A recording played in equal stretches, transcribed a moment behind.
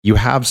You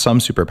have some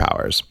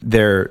superpowers.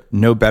 They're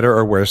no better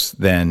or worse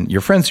than your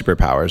friend's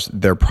superpowers.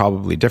 They're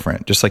probably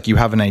different. Just like you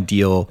have an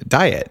ideal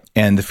diet,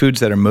 and the foods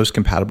that are most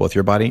compatible with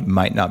your body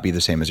might not be the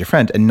same as your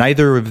friend. And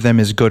neither of them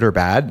is good or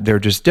bad. They're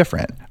just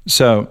different.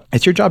 So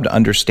it's your job to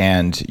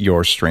understand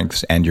your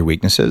strengths and your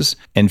weaknesses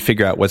and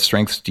figure out what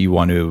strengths do you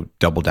want to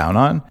double down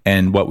on,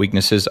 and what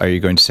weaknesses are you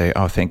going to say,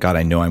 oh, thank God,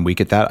 I know I'm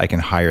weak at that. I can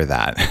hire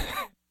that.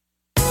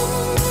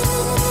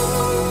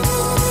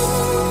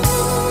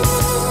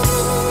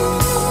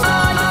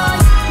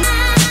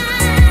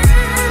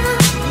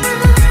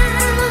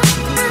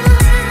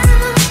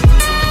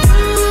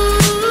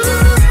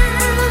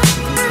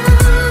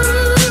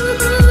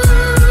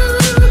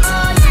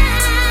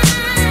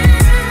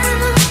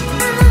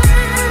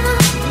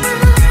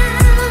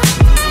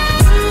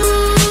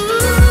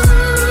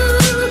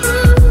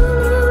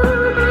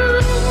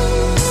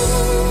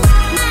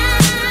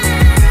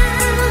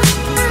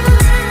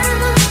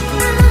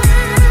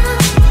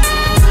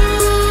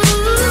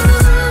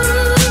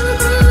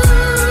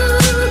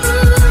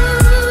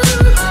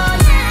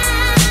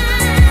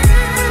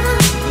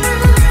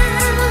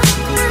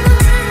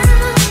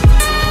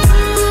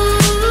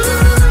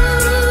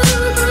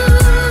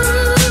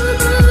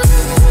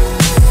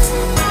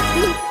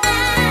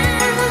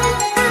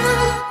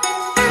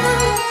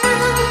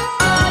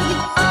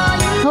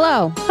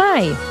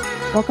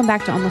 Welcome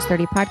back to Almost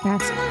 30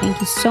 Podcast. Thank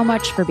you so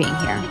much for being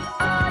here.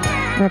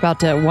 We're about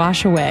to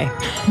wash away.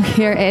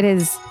 Here it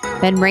has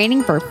been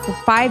raining for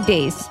 5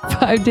 days.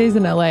 5 days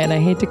in LA, and I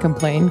hate to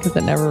complain because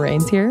it never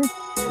rains here.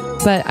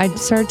 But I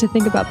started to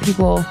think about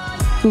people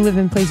who live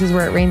in places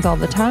where it rains all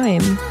the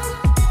time.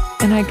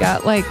 And I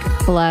got like,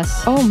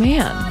 bless. Oh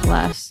man.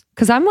 Bless.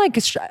 Because I'm like,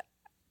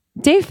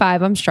 day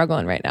 5, I'm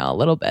struggling right now a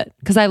little bit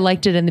because I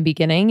liked it in the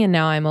beginning and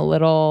now I'm a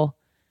little.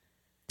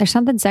 There's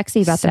something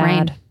sexy about the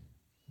rain.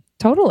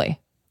 Totally.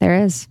 There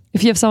is.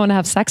 If you have someone to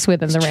have sex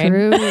with in the rain.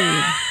 True.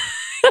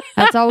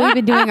 That's all we've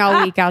been doing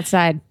all week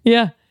outside.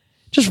 Yeah.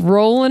 Just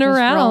rolling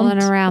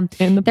around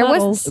in the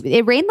puddles.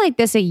 It rained like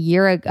this a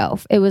year ago.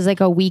 It was like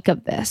a week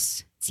of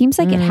this. Seems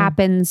like it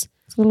happens.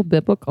 It's a little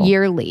biblical.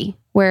 Yearly,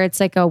 where it's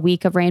like a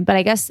week of rain. But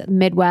I guess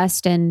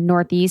Midwest and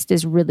Northeast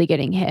is really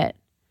getting hit.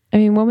 I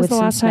mean, when was the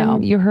last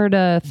time you heard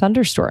a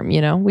thunderstorm?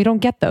 You know, we don't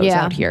get those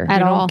out here.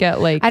 At all. Don't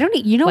get like, I don't,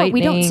 you know what? We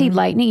don't see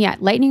lightning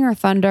yet. Lightning or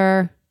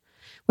thunder,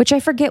 which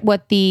I forget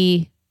what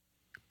the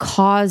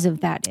cause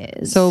of that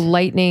is. So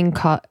lightning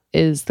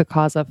is the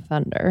cause of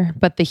thunder,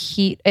 but the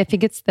heat, I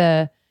think it's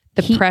the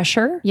heat,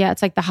 pressure. Yeah,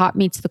 it's like the hot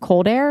meets the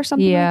cold air or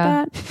something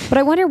like that. But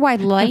I wonder why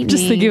lightning. I'm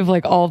just thinking of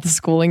like all the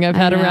schooling I've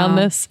had around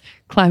this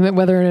climate,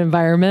 weather, and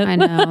environment. I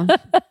know.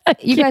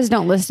 You guys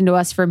don't listen to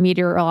us for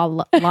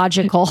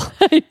meteorological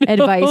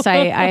advice,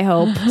 I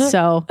hope.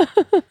 So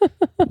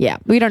yeah,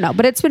 we don't know.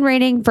 But it's been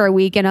raining for a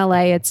week in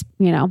LA. It's,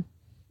 you know,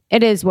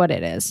 it is what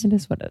it is. It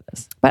is what it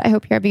is. But I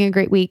hope you're having a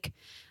great week.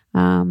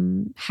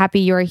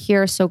 Happy you're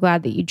here. So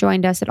glad that you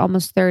joined us at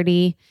Almost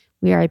 30.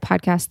 We are a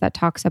podcast that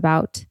talks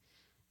about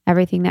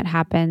everything that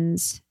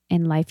happens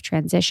in life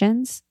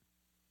transitions.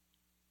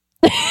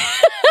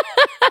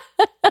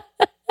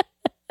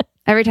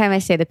 Every time I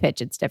say the pitch,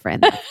 it's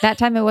different. That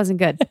time it wasn't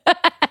good.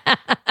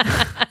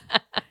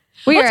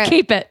 Let's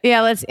keep it.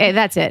 Yeah,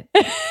 that's it.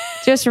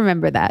 Just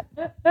remember that.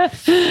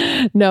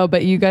 No,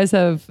 but you guys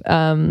have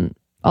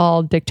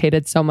all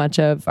dictated so much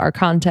of our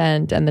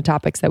content and the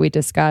topics that we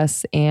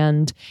discuss.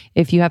 And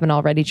if you haven't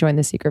already joined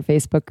the secret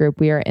Facebook group,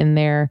 we are in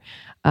there.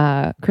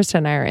 Krista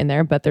and I are in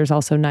there, but there's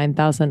also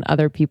 9,000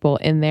 other people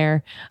in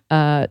there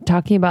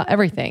talking about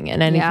everything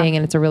and anything.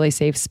 And it's a really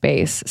safe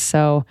space.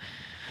 So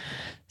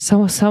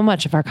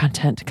much of our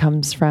content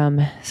comes from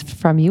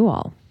you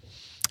all.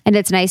 And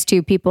it's nice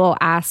too. People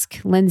ask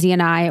Lindsay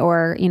and I,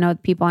 or, you know,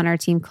 people on our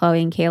team,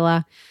 Chloe and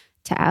Kayla,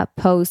 to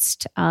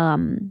post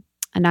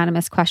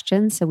anonymous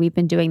questions. So we've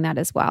been doing that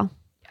as well.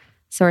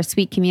 So our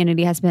sweet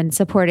community has been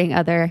supporting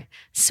other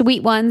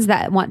sweet ones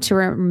that want to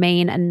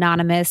remain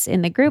anonymous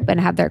in the group and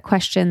have their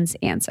questions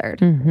answered.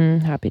 Mm-hmm.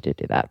 Happy to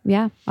do that.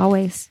 Yeah,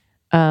 always.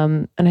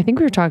 And I think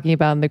we were talking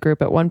about in the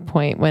group at one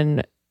point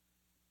when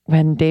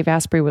Dave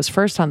Asprey was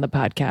first on the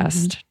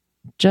podcast,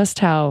 just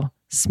how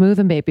smooth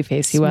and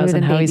babyface he was,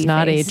 and how he's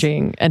not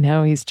aging, and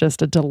how he's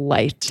just a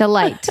delight.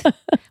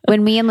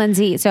 When me and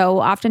Lindsay, so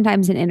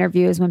oftentimes in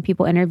interviews, when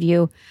people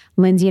interview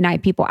Lindsay and I,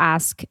 people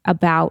ask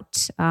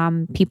about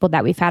people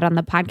that we've had on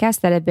the podcast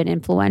that have been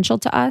influential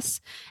to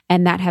us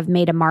and that have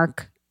made a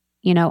mark,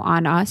 you know,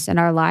 on us and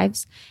our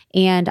lives.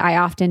 And I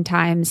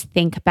oftentimes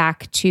think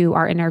back to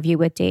our interview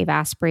with Dave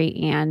Asprey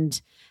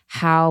and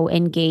how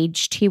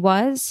engaged he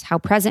was, how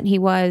present he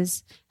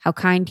was, how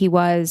kind he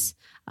was,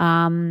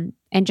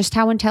 and just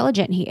how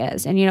intelligent he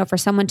is. And, you know, for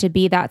someone to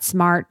be that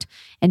smart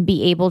and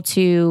be able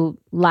to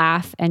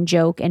laugh and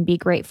joke and be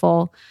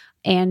grateful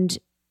and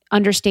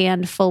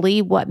understand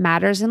fully what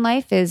matters in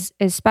life is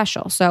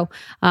special. So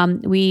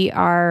we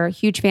are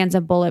huge fans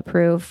of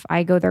Bulletproof.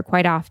 I go there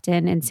quite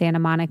often in Santa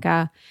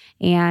Monica,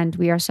 and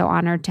we are so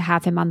honored to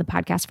have him on the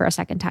podcast for a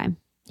second time.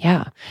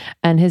 Yeah.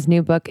 And his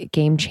new book,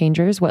 Game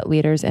Changers, What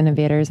Leaders,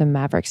 Innovators, and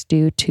Mavericks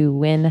Do to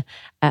Win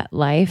at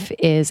Life,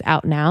 is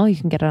out now. You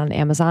can get it on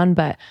Amazon,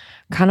 but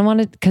kind of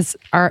wanted, because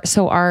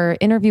our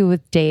interview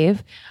with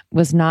Dave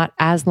was not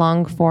as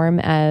long form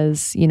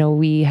as,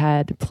 we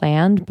had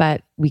planned,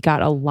 but we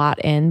got a lot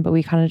in, but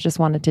we kind of just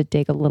wanted to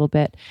dig a little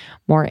bit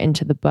more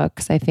into the book.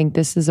 'Cause I think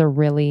this is a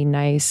really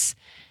nice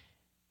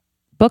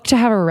book to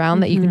have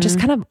around that you can just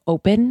kind of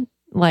open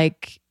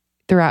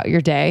throughout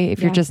your day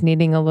if you're just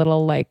needing a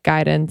little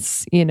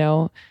guidance,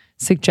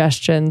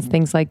 suggestions,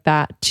 things like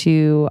that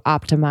to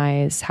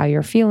optimize how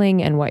you're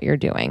feeling and what you're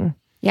doing.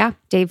 Yeah.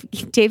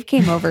 Dave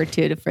came over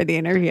too for the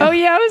interview. Oh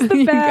yeah, it was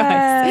the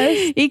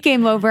best. He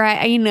came over.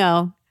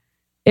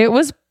 It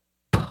was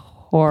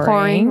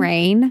pouring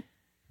rain.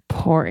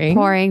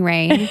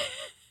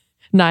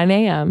 9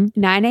 a.m.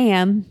 9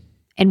 a.m.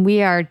 And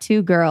we are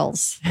two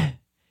girls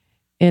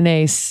in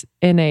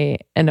an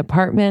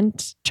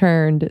apartment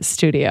turned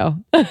studio.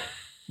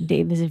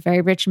 Dave is a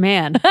very rich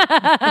man.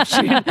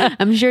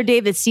 I'm sure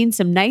Dave has seen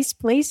some nice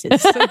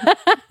places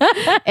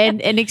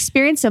and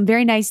experienced some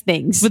very nice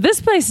things. But this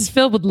place is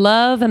filled with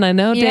love, and I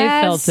know Dave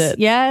felt it.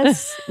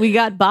 Yes. We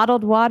got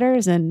bottled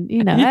waters and,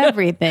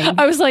 everything.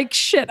 I was like,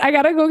 shit, I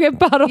got to go get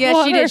bottled water.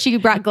 Yeah, she did. She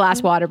brought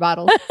glass water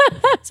bottles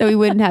so we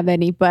wouldn't have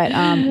any. But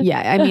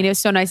it was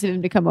so nice of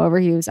him to come over.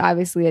 He was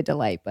obviously a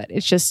delight, but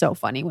it's just so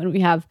funny when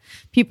we have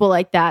people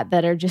like that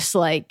are just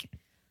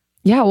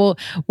yeah, well,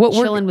 we're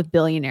chilling with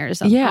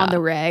billionaires on the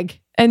reg.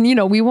 And,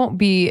 we won't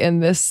be in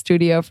this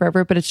studio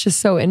forever, but it's just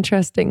so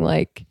interesting,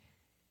 that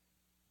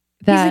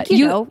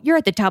you're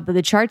at the top of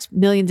the charts,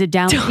 millions of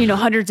downloads,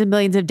 hundreds of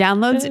millions of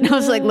downloads. And I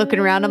was looking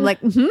around, I'm like,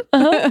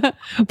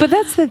 But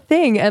that's the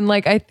thing. And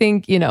I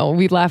think,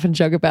 we laugh and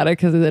joke about it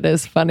because it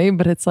is funny,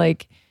 but it's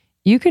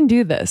you can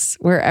do this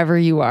wherever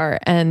you are.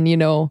 And,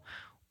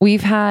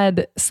 we've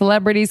had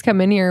celebrities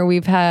come in here,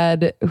 we've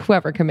had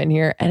whoever come in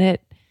here, and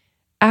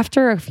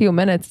after a few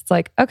minutes, it's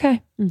okay,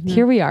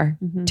 here we are,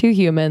 two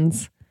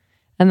humans.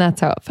 And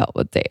that's how it felt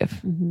with Dave.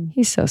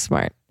 He's so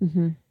smart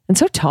and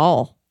so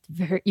tall.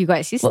 You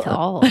guys, he's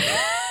tall.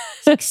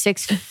 He's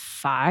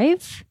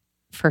 6'5"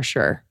 for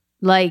sure.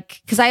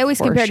 Because I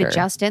always compare to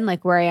Justin,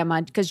 where I am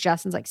on, because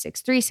Justin's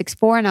 6'3",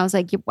 6'4", and I was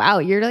like, wow,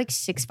 you're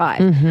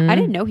 6'5". I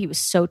didn't know he was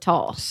so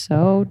tall.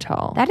 So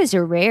tall. That is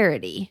a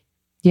rarity.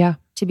 Yeah.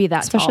 To be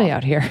that especially tall.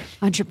 Out here.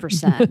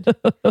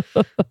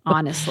 100%.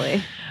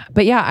 Honestly.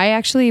 But yeah, I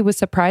actually was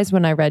surprised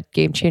when I read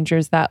Game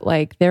Changers that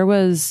there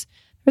was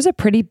a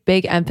pretty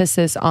big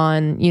emphasis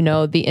on,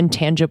 the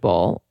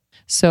intangible.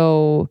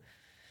 So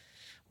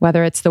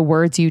whether it's the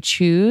words you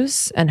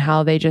choose and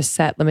how they just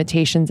set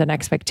limitations and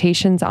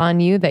expectations on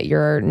you that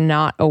you're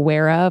not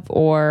aware of,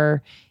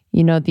 or,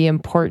 the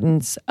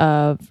importance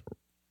of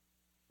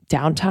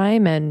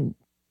downtime and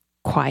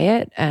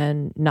quiet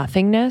and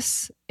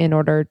nothingness in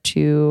order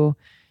to,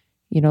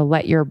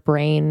 let your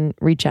brain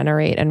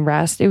regenerate and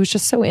rest. It was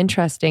just so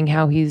interesting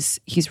how he's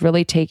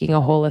really taking a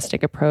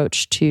holistic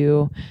approach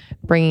to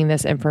bringing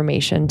this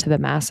information to the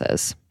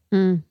masses.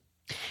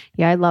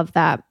 Yeah, I love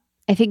that.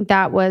 I think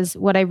that was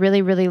what I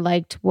really, really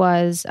liked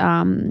was,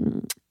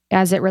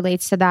 as it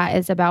relates to that,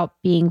 is about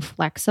being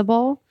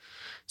flexible.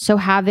 So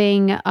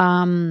having,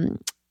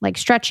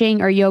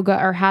 stretching or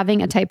yoga or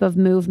having a type of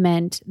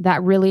movement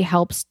that really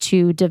helps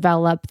to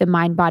develop the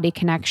mind-body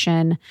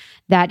connection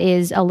that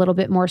is a little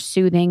bit more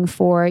soothing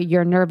for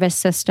your nervous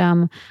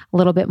system, a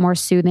little bit more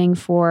soothing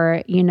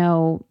for,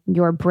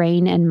 your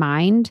brain and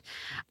mind.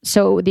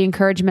 So the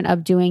encouragement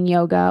of doing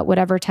yoga,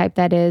 whatever type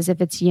that is,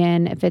 if it's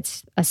yin, if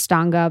it's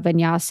Ashtanga,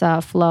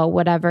 Vinyasa, flow,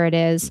 whatever it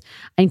is,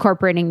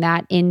 incorporating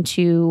that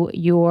into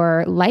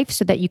your life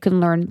so that you can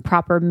learn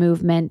proper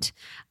movement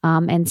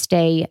and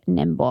stay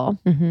nimble.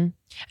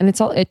 And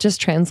it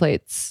just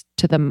translates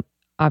to them.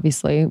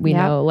 Obviously, we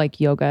know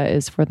yoga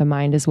is for the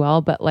mind as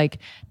well, but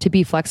to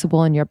be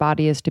flexible in your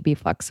body is to be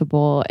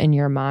flexible in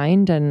your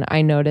mind. And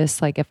I notice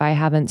if I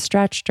haven't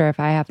stretched or if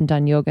I haven't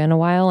done yoga in a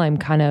while, I'm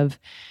kind of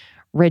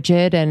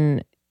rigid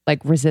and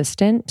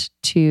resistant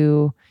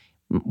to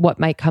what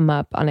might come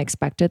up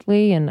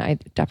unexpectedly. And I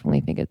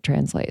definitely think it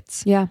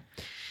translates. Yeah.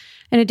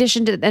 In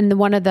addition to, and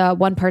one of the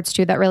parts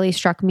too that really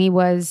struck me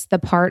was the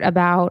part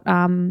about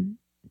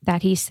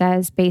that he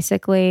says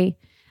basically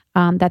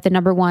that the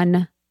number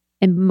one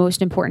and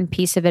most important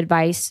piece of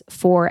advice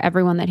for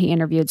everyone that he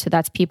interviewed. So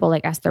that's people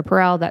like Esther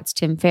Perel, that's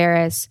Tim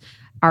Ferriss,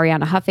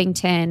 Ariana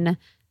Huffington,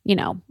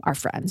 our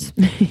friends,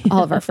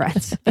 all of our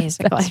friends,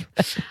 basically,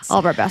 all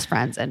of our best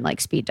friends and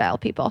speed dial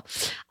people,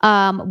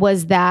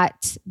 was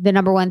that the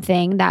number one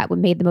thing that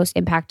made the most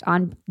impact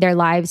on their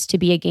lives to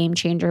be a game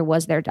changer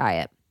was their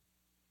diet.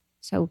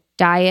 So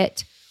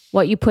diet,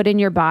 what you put in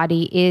your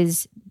body,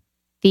 is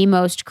the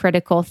most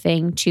critical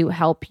thing to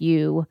help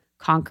you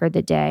conquer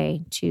the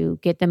day, to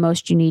get the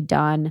most you need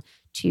done,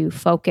 to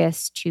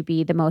focus, to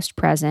be the most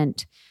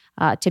present,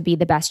 to be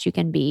the best you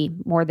can be,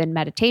 more than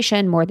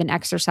meditation, more than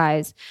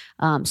exercise.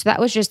 So that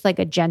was just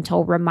a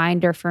gentle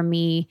reminder for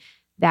me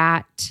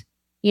that,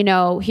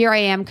 here I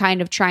am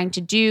kind of trying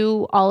to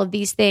do all of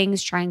these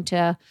things, trying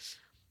to,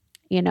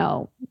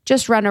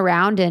 just run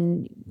around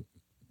and,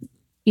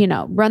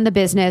 run the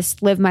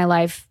business, live my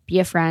life, be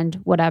a friend,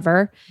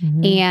 whatever.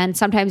 Mm-hmm. And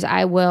sometimes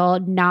I will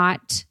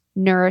not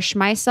nourish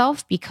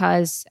myself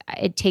because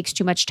it takes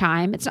too much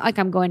time. It's not like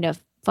I'm going to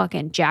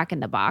fucking Jack in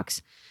the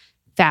Box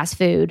fast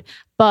food,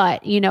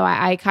 but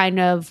I kind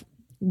of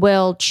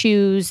will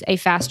choose a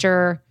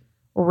faster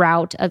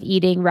route of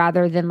eating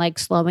rather than like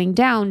slowing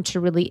down to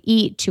really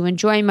eat, to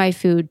enjoy my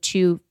food,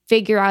 to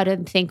figure out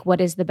and think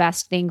what is the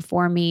best thing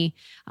for me,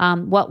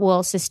 what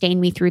will sustain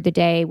me through the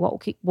day,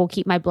 what will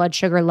keep my blood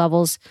sugar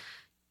levels,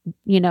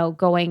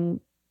 going,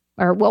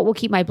 or what will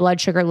keep my blood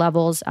sugar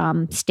levels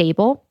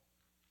stable.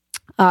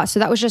 So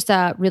that was just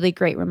a really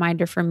great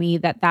reminder for me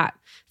that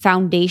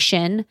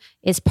foundation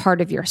is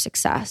part of your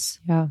success.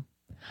 Yeah.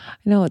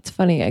 I know, it's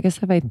funny. I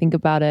guess if I think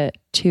about it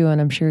too,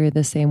 and I'm sure you're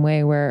the same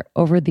way, where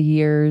over the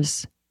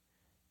years,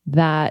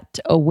 that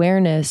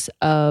awareness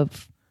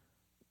of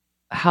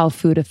how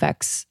food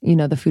affects,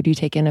 the food you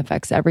take in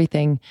affects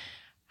everything,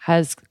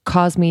 has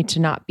caused me to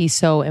not be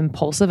so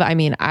impulsive. I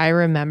mean, I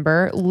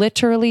remember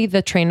literally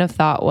the train of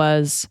thought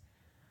was,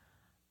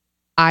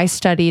 I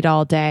studied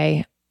all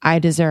day. I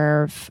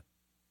deserve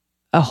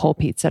a whole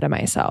pizza to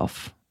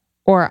myself.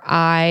 Or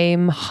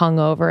I'm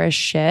hungover as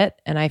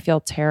shit and I feel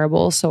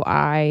terrible, so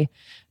I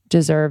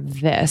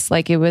deserve this.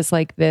 Like, it was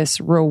like this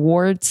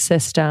reward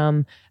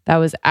system that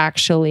was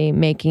actually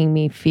making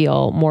me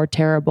feel more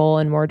terrible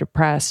and more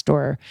depressed,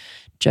 or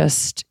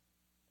just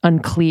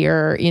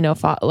unclear,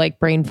 like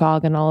brain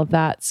fog and all of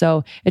that.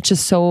 So it's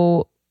just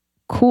so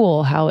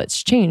cool how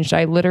it's changed.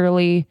 I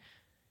literally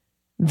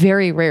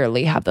very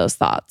rarely have those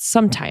thoughts.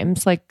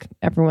 Sometimes, like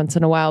every once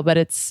in a while, but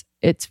it's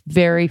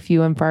very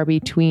few and far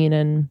between.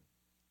 And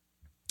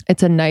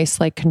it's a nice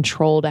like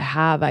control to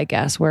have, I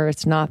guess, where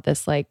it's not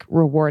this like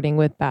rewarding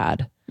with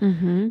bad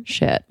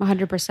shit.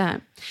 100%.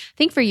 I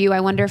think for you, I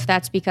wonder if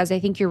that's because I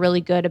think you're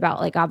really good about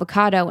like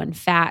avocado and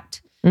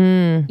fat.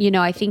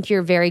 I think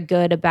you're very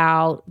good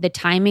about the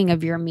timing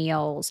of your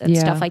meals and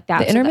stuff like that.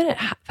 The intermittent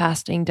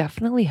fasting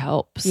definitely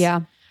helps.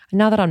 Yeah.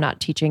 Now that I'm not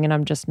teaching and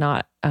I'm just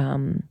not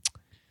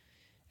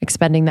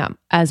expending that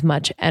as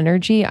much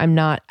energy, I'm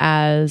not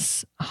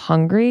as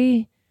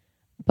hungry,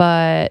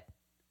 but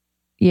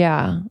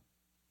yeah.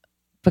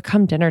 But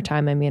come dinner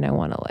time, I mean, I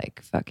want to like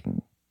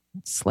fucking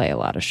slay a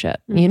lot of shit,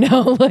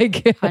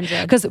 like,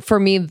 because for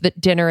me, the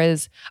dinner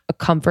is a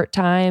comfort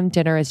time.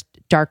 Dinner is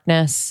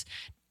darkness,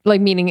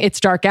 like meaning it's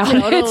dark out.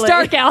 Totally. It's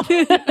dark out.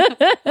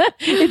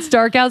 It's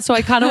dark out. So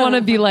I kind of want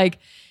to be like,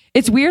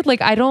 it's weird.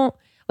 Like, I don't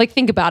like,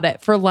 think about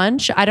it. For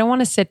lunch, I don't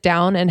want to sit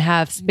down and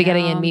have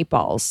spaghetti and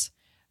meatballs.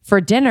 For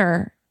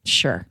dinner,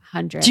 sure.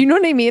 100. Do you know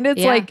what I mean?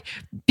 It's like,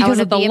 because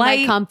of the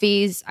light. In my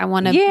comfies, I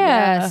want to,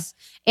 yes.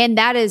 And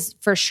that is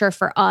for sure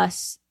for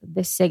us,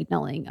 the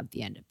signaling of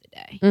the end of the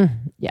day.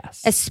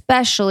 Yes.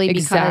 Especially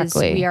because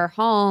we are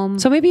home.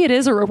 So maybe it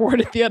is a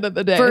reward at the end of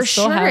the day. For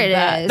sure it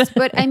is.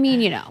 But I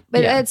mean,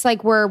 but it's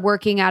like we're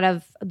working out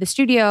of the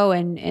studio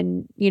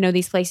and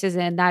these places.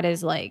 And that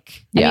is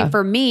like, I mean,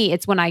 for me,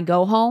 it's when I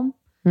go home.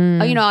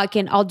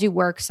 I'll do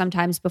work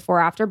sometimes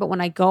before, after, but when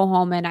I go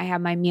home and I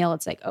have my meal,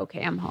 it's like,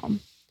 okay, I'm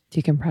home.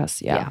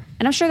 Decompress. Yeah.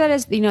 And I'm sure that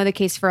is, the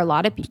case for a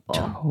lot of people.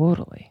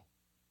 Totally.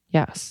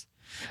 Yes.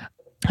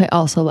 I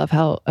also love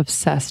how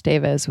obsessed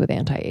Dave is with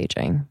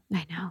anti-aging.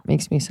 I know.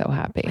 Makes me so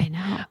happy.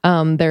 I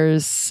know.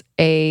 There's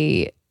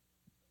a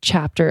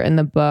chapter in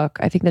the book.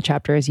 I think the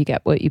chapter is you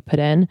get what you put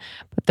in,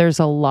 but there's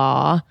a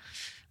law.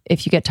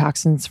 If you get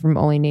toxins from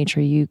only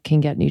nature, you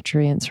can get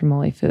nutrients from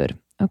only food.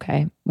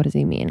 Okay. What does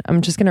he mean?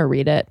 I'm just going to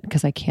read it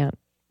because I can't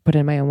put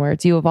in my own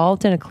words. You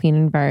evolved in a clean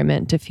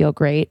environment to feel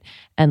great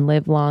and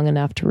live long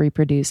enough to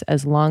reproduce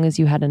as long as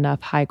you had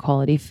enough high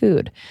quality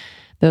food.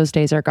 Those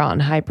days are gone.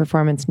 High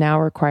performance now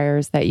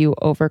requires that you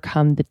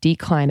overcome the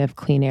decline of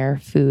clean air,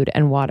 food,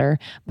 and water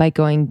by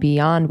going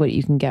beyond what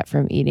you can get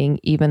from eating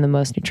even the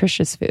most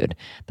nutritious food.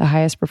 The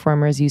highest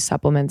performers use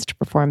supplements to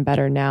perform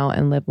better now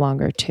and live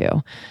longer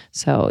too.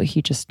 So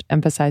he just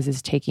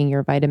emphasizes taking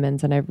your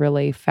vitamins. And I've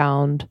really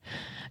found,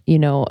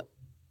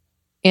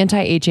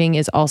 anti-aging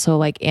is also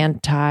like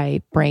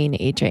anti-brain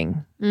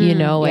aging,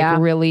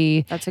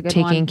 really that's a good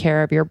taking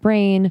care of your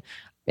brain.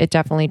 It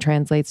definitely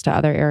translates to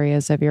other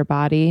areas of your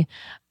body.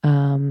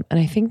 And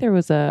I think there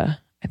was I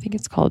think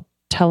it's called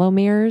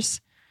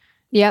telomeres.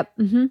 Yep.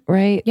 Mm-hmm.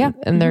 Right? Yep.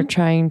 And they're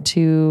trying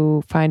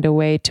to find a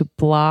way to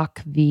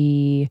block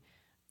the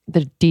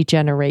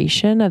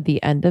degeneration of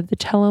the end of the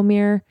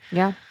telomere.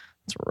 Yeah.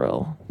 It's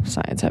real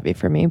science heavy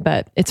for me,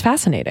 but it's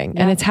fascinating.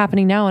 And it's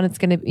happening now, and it's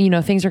going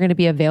to, things are going to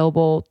be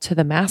available to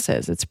the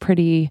masses. It's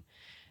pretty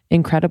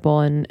incredible.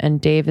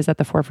 And Dave is at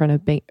the forefront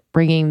of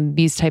bringing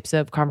these types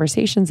of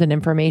conversations and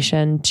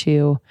information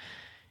to,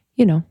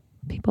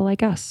 people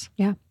like us.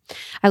 Yeah.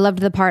 I loved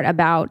the part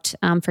about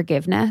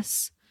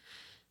forgiveness,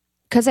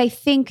 because I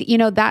think,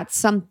 that's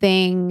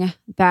something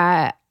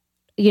that,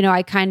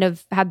 I kind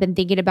of have been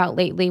thinking about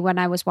lately when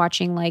I was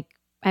watching,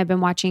 I've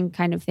been watching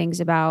kind of things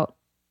about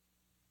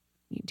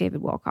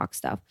David Wilcock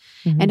stuff,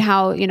 and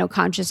how,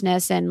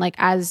 consciousness and like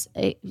as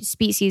a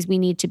species, we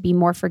need to be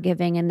more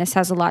forgiving. And this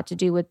has a lot to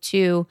do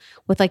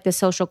with like the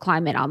social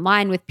climate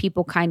online, with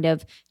people kind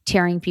of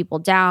tearing people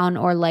down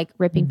or like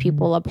ripping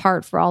people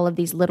apart for all of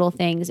these little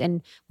things.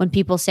 And when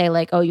people say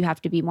like, oh, you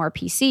have to be more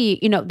PC,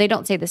 they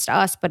don't say this to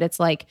us, but it's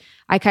like,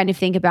 I kind of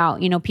think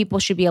about, people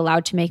should be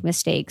allowed to make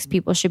mistakes.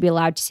 People should be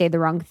allowed to say the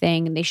wrong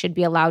thing, and they should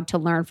be allowed to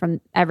learn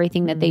from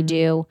everything that they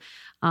do.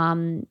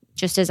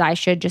 Just as I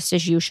should, just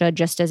as you should,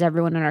 just as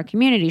everyone in our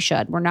community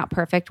should. We're not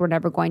perfect. We're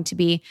never going to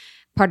be.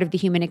 Part of the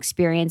human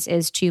experience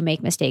is to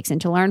make mistakes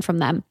and to learn from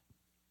them.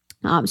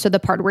 So the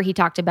part where he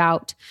talked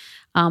about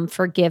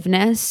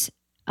forgiveness,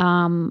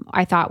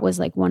 I thought was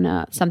like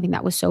something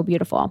that was so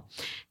beautiful.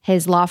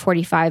 His Law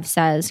 45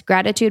 says,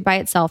 gratitude by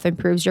itself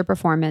improves your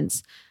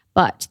performance,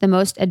 but the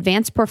most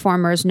advanced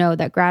performers know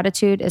that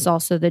gratitude is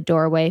also the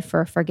doorway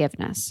for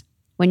forgiveness.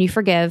 When you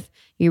forgive,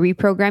 you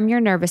reprogram your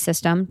nervous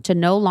system to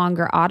no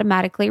longer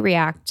automatically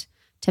react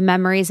to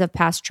memories of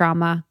past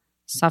trauma,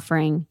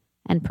 suffering,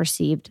 and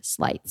perceived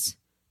slights.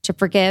 To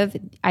forgive,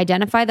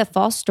 identify the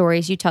false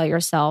stories you tell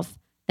yourself,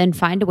 then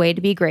find a way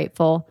to be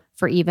grateful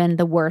for even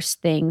the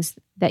worst things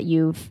that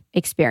you've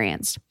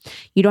experienced.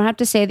 You don't have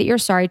to say that you're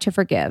sorry to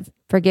forgive.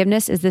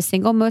 Forgiveness is the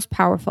single most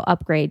powerful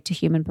upgrade to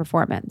human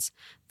performance.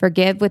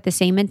 Forgive with the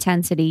same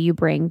intensity you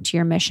bring to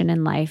your mission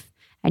in life,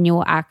 and you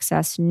will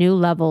access new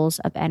levels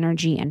of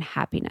energy and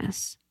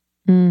happiness.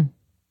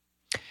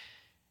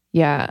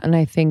 Yeah. And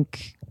I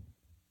think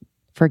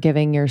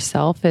forgiving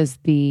yourself is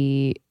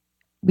we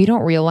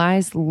don't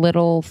realize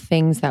little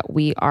things that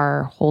we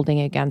are holding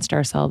against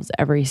ourselves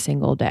every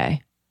single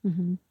day.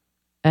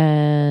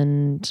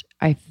 And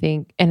I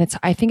think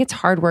it's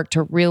hard work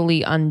to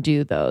really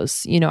undo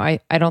those. I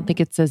don't think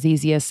it's as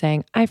easy as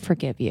saying, I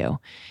forgive you.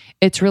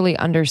 It's really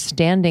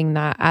understanding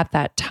that at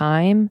that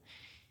time,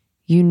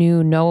 you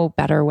knew no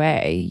better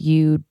way.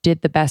 You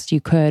did the best you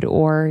could,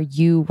 or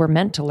you were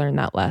meant to learn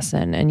that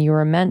lesson and you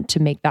were meant to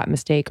make that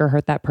mistake or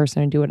hurt that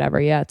person and do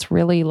whatever. Yeah, it's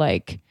really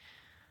like,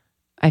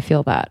 I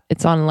feel that.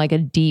 It's on like a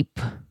deep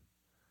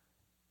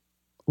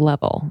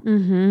level,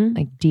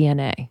 like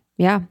DNA.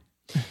 Yeah.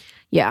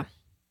 Yeah.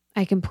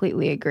 I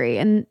completely agree.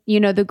 And,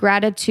 the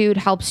gratitude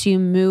helps you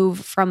move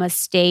from a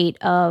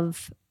state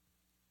of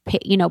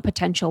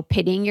potential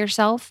pitying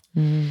yourself.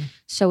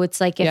 So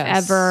it's like if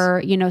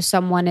ever,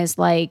 someone is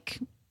like,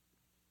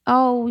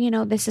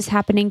 oh, this is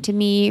happening to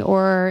me,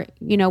 or,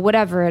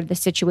 whatever the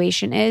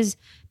situation is,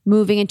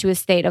 moving into a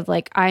state of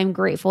like, I'm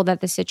grateful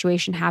that the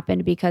situation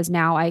happened because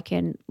now I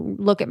can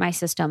look at my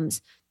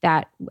systems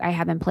that I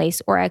have in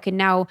place, or I can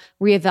now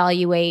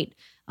reevaluate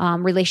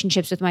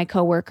relationships with my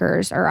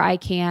coworkers, or I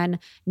can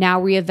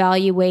now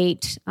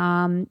reevaluate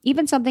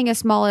even something as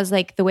small as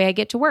like the way I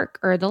get to work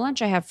or the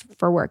lunch I have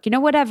for work,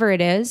 whatever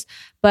it is.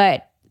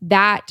 But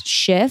that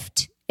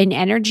shift in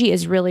energy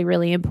is really,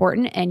 really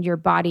important, and your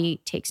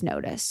body takes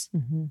notice.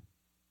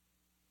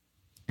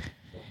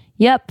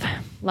 Yep.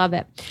 Love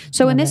it.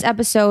 So in this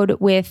episode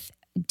with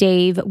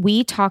Dave,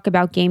 we talk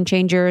about game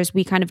changers.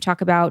 We kind of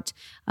talk about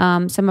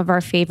some of our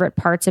favorite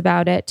parts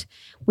about it.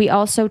 We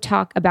also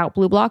talk about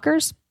blue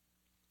blockers.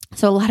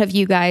 So a lot of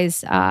you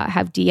guys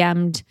have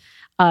DM'd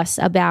us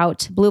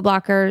about blue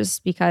blockers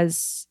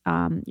because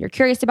you're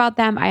curious about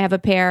them. I have a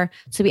pair.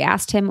 So we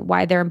asked him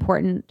why they're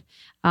important.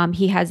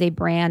 He has a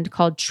brand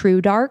called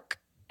True Dark,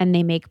 and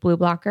they make blue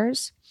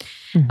blockers.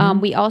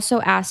 We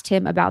also asked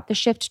him about the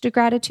shift to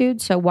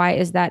gratitude. So why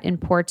is that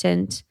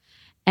important?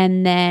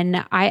 And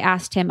then I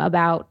asked him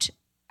about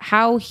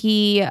how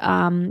he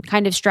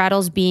kind of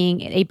straddles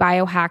being a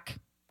biohack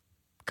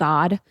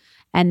god,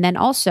 and then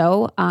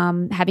also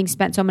having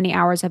spent so many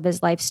hours of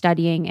his life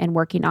studying and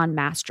working on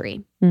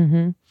mastery.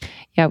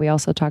 Yeah, we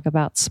also talk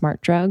about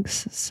smart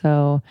drugs.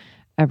 So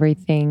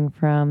everything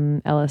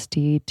from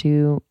LSD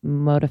to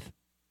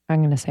I'm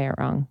going to say it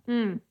wrong.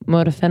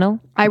 Modafinil.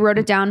 I wrote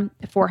it down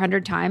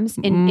 400 times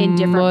in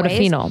different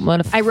ways.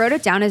 I wrote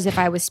it down as if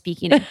I was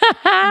speaking it.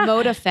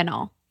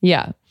 Modafinil.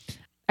 Yeah.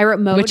 I wrote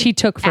mode, which he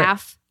took for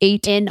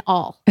 8 in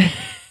all.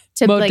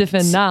 To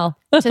Modafinil.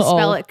 To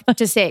spell it,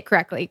 to say it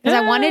correctly. Because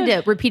I wanted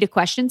to repeat a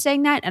question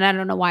saying that, and I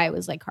don't know why it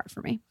was like hard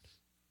for me.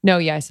 No,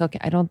 yeah,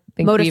 I don't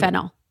think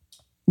Modafinil.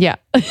 Yeah.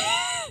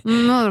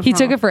 He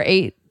took it for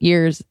 8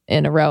 years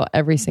in a row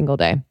every single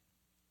day,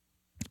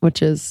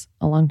 which is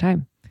a long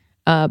time.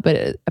 But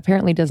it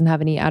apparently doesn't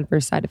have any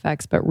adverse side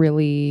effects, but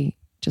really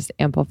just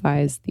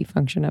amplifies the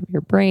function of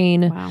your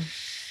brain,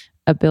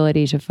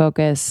 ability to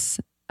focus.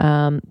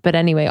 But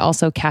anyway,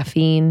 also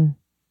caffeine.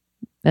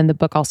 And the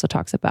book also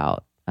talks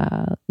about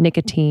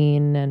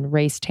nicotine and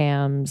race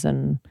tams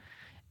and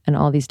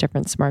all these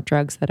different smart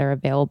drugs that are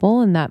available.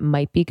 And that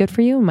might be good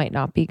for you, might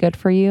not be good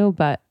for you,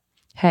 but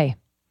hey,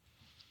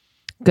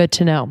 good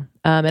to know.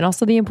 And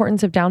also the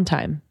importance of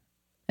downtime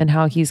and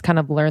how he's kind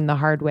of learned the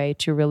hard way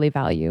to really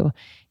value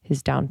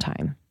his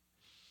downtime.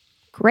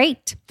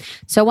 Great.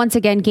 So once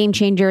again, Game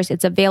Changers,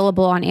 it's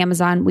available on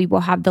Amazon. We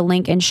will have the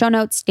link in show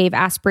notes. Dave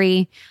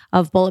Asprey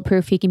of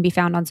Bulletproof. He can be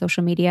found on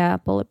social media,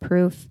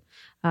 Bulletproof.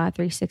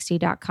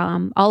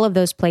 biohack360.com, all of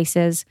those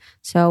places.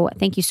 So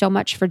thank you so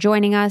much for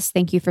joining us.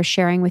 Thank you for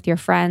sharing with your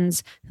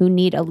friends who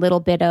need a little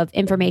bit of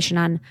information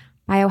on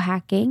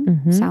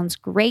biohacking. Sounds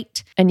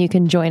great. And you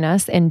can join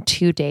us in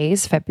 2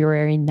 days,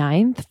 February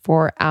 9th,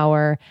 for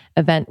our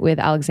event with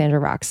Alexandra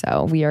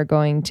Roxo. We are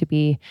going to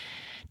be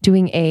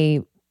doing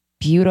a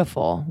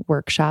beautiful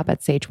workshop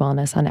at Sage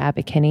Wellness on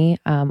Abbot Kinney,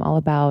 all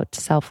about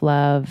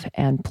self-love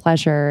and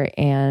pleasure.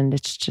 And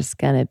it's just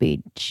going to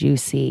be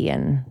juicy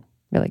and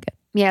really good.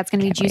 Yeah, it's going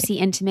to be juicy,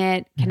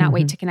 intimate. Cannot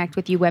wait to connect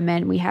with you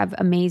women. We have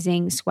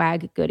amazing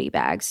swag goodie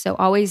bags. So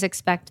always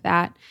expect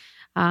that.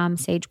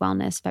 Sage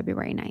Wellness,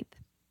 February 9th.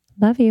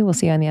 Love you. We'll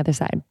see you on the other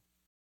side.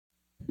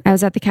 I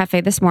was at the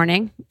cafe this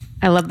morning.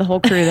 I love the whole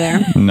crew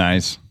there.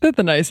 Nice. That's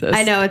the nicest.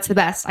 I know, it's the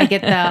best. I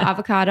get the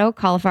avocado,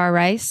 cauliflower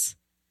rice,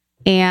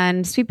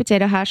 and sweet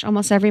potato hash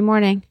almost every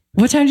morning.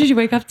 What time did you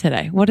wake up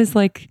today? What is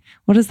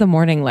the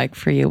morning like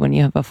for you when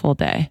you have a full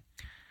day?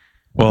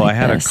 Well, I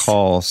had a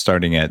call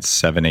starting at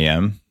 7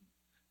 a.m.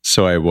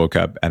 So I woke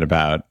up at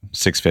about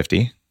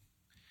 6:50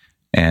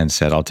 and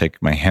said, I'll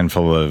take my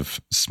handful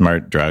of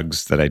smart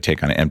drugs that I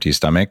take on an empty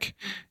stomach,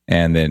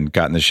 and then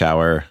got in the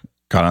shower,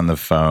 got on the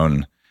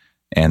phone,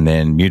 and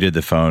then muted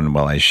the phone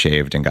while I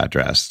shaved and got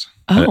dressed.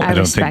 Oh, I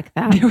respect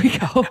that. There we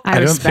go.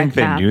 I don't think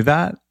they knew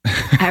that.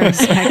 I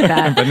respect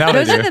that. But now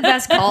those are the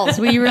best calls.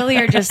 We really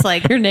are just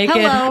like, you're naked.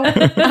 Hello,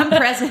 I'm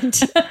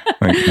present.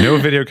 Like, no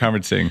video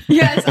conferencing.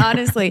 Yes,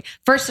 honestly.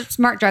 First,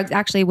 smart drugs.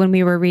 Actually, when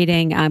we were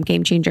reading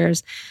Game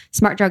Changers,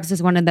 smart drugs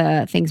is one of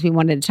the things we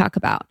wanted to talk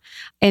about.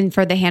 And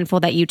for the handful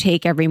that you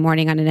take every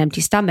morning on an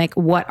empty stomach,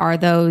 what are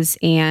those?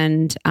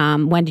 And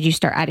when did you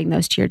start adding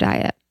those to your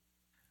diet?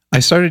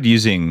 I started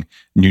using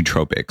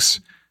nootropics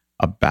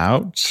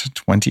about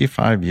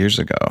 25 years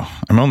ago.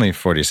 I'm only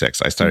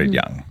 46. I started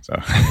young.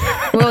 So,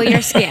 well,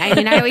 your skin. I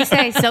mean, I always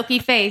say silky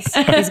face.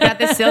 He's got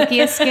the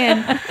silkiest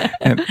skin.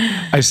 And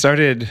I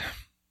started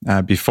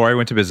before I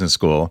went to business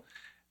school.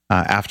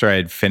 After I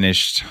had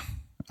finished,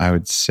 I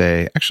would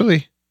say,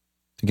 actually,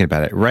 thinking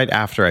about it, right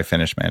after I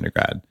finished my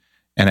undergrad.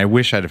 And I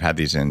wish I'd have had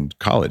these in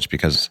college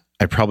because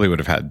I probably would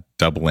have had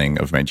doubling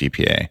of my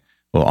GPA.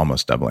 Well,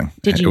 almost doubling.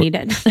 Did you need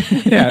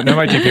it? Yeah, no,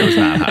 my GPA was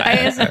not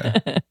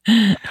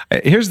high.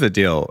 Here's the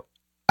deal.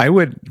 I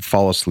would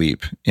fall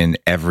asleep in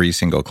every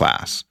single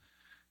class,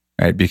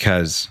 right?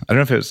 Because I don't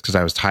know if it was because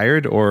I was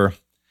tired or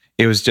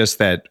it was just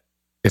that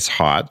it's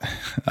hot,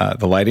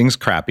 the lighting's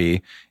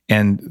crappy,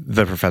 and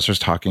the professor's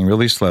talking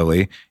really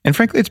slowly. And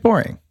frankly, it's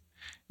boring.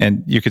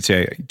 And you could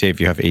say,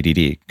 Dave, you have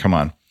ADD. Come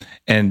on.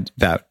 And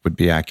that would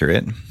be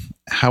accurate.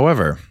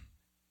 However,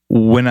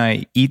 when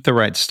I eat the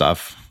right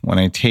stuff, when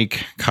I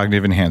take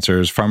cognitive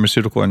enhancers,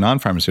 pharmaceutical or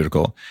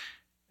non-pharmaceutical,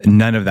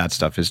 none of that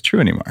stuff is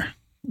true anymore.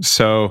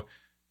 So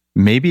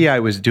maybe I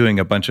was doing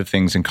a bunch of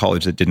things in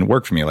college that didn't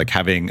work for me, like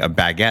having a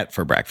baguette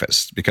for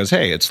breakfast because,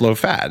 hey, it's low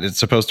fat. It's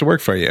supposed to work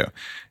for you.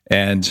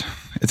 And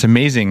it's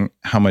amazing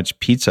how much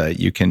pizza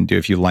you can do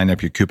if you line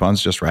up your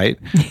coupons just right.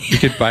 You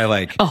could buy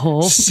like 6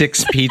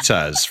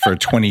 pizzas for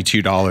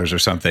 $22 or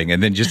something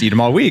and then just eat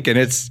them all week. And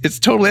it's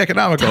totally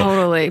economical.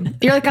 Totally.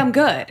 You're like, I'm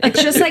good.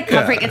 It's just like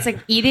comfort. Yeah. It's like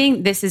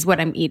eating, this is what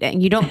I'm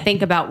eating. You don't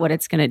think about what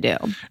it's going to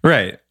do.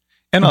 Right.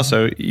 And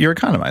also you're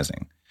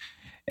economizing.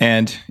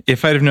 And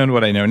if I'd have known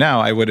what I know now,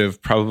 I would have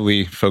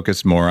probably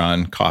focused more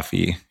on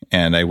coffee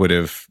and I would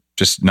have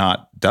just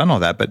not done all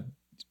that. But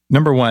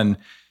number one,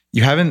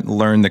 you haven't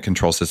learned the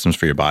control systems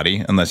for your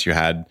body unless you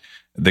had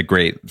the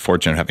great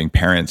fortune of having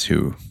parents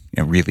who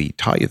really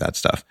taught you that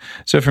stuff.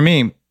 So for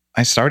me,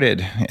 I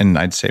started in,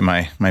 I'd say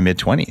my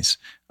mid-20s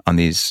on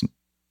these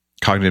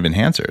cognitive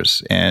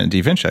enhancers. And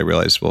eventually I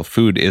realized, well,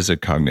 food is a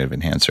cognitive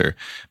enhancer.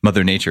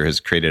 Mother Nature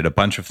has created a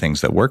bunch of things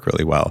that work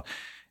really well.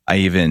 I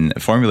even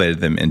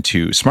formulated them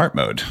into Smart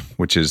Mode,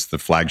 which is the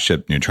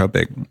flagship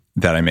nootropic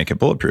that I make at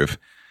Bulletproof.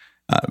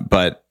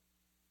 But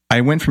I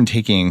went from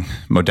taking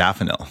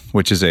modafinil,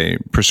 which is a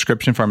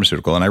prescription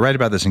pharmaceutical, and I write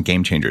about this in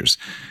Game Changers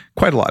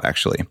quite a lot,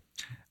 actually.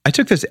 I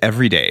took this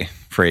every day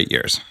for 8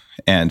 years.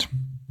 And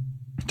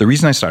the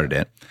reason I started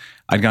it,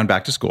 I'd gone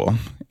back to school.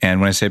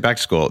 And when I say back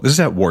to school, this is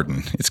at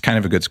Wharton. It's kind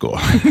of a good school.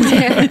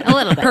 Yeah, a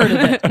little bit. Heard of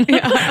it.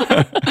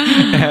 Yeah.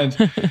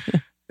 And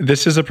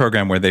this is a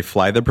program where they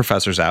fly the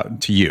professors out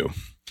to you.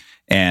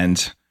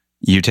 And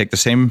you take the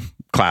same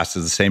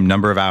classes, the same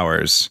number of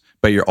hours,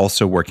 but you're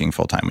also working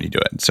full time when you do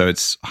it. So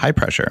it's high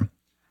pressure.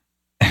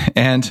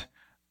 And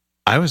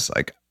I was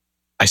like,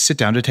 I sit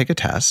down to take a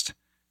test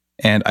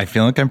and I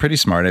feel like I'm pretty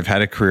smart. I've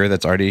had a career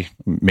that's already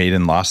made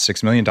and lost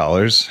 $6 million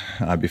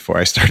before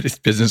I started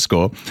business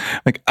school.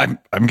 Like I'm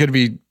going to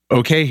be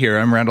okay here.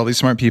 I'm around all these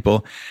smart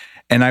people.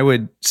 And I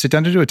would sit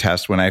down to do a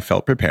test when I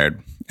felt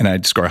prepared and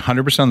I'd score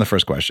 100% on the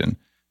first question,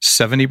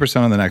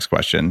 70% on the next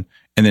question,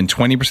 and then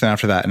 20%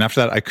 after that. And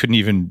after that, I couldn't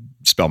even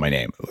spell my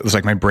name. It was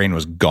like my brain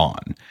was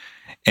gone.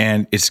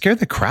 And it scared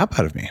the crap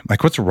out of me.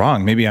 Like, what's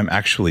wrong? Maybe I'm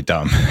actually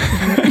dumb.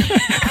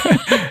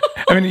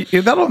 I mean,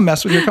 that'll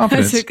mess with your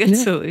confidence. That's a good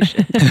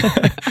solution.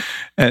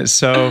 And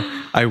so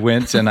I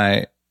went and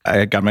I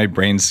I got my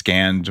brain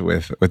scanned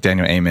with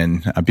Daniel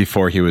Amen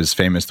before he was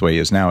famous the way he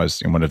is now,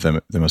 as one of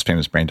the most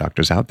famous brain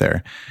doctors out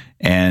there.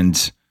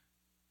 And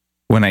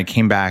when I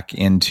came back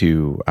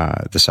into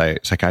the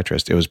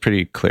psychiatrist, it was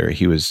pretty clear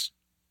he was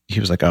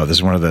like, oh, this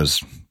is one of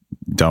those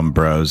dumb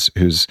bros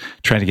who's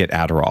trying to get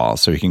Adderall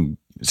so he can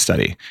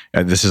study.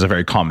 This is a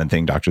very common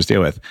thing doctors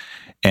deal with.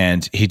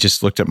 And he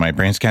just looked at my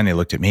brain scan. He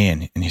looked at me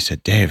and he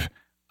said, Dave,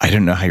 I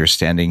don't know how you're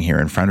standing here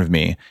in front of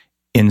me.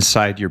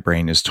 Inside your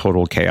brain is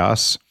total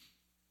chaos.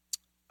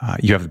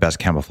 You have the best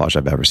camouflage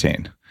I've ever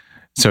seen.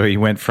 So he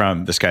went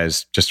from this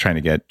guy's just trying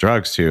to get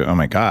drugs to, oh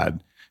my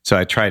God. So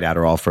I tried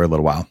Adderall for a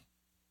little while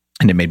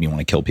and it made me want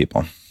to kill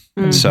people.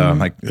 Mm-hmm. So I'm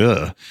like,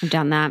 ugh. I've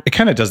done that. It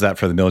kind of does that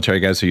for the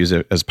military guys who use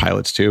it as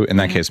pilots too. In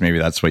that case, maybe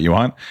that's what you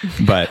want.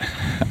 But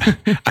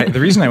the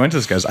reason I went to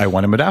this guy is I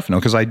wanted modafinil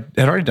because I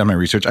had already done my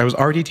research. I was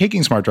already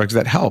taking smart drugs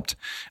that helped.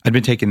 I'd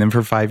been taking them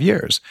for 5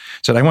 years.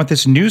 So I want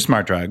this new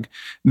smart drug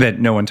that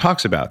no one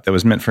talks about that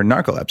was meant for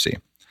narcolepsy.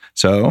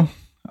 So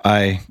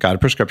I got a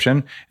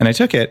prescription and I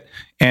took it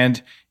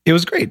and it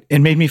was great. It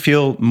made me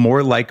feel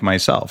more like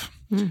myself,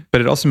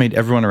 but it also made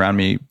everyone around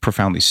me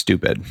profoundly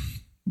stupid.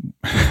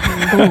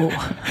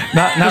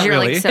 not you're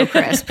really, like so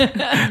crisp.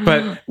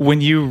 But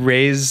when you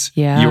raise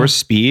your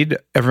speed,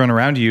 everyone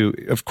around you,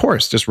 of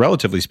course, just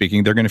relatively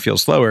speaking, they're going to feel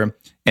slower.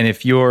 And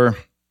if you're,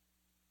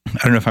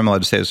 I don't know if I'm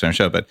allowed to say this on a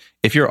show, but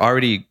if you're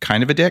already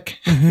kind of a dick,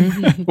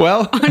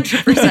 well,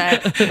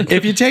 100%.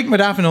 If you take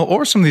modafinil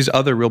or some of these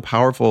other real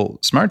powerful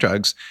smart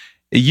drugs,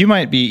 you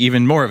might be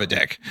even more of a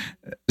dick.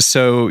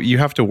 So you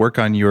have to work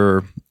on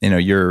your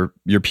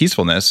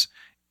peacefulness.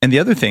 And the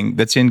other thing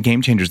that's in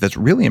Game Changers that's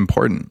really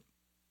important,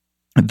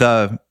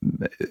 the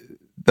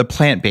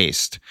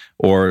plant-based,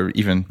 or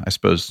even, I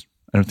suppose,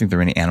 I don't think there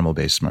are any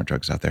animal-based smart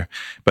drugs out there,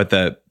 but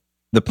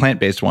the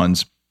plant-based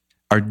ones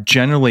are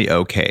generally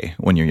okay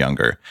when you're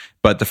younger.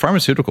 But the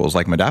pharmaceuticals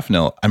like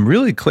modafinil, I'm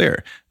really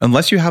clear,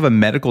 unless you have a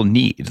medical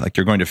need, like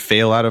you're going to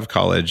fail out of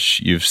college,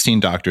 you've seen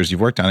doctors,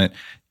 you've worked on it,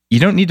 you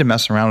don't need to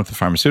mess around with the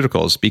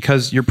pharmaceuticals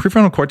because your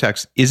prefrontal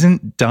cortex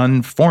isn't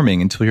done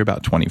forming until you're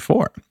about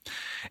 24.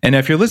 And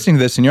if you're listening to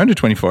this and you're under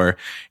 24,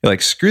 you're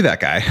like, screw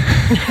that guy.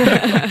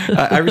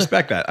 I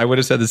respect that. I would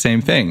have said the same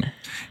thing.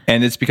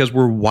 And it's because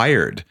we're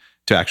wired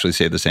to actually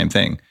say the same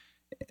thing.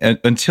 And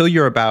until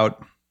you're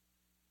about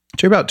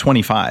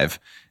 25,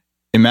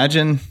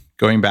 imagine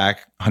going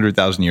back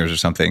 100,000 years or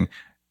something.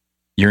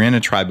 You're in a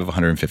tribe of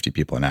 150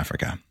 people in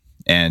Africa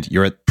and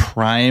you're at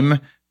prime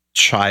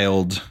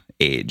child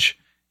age.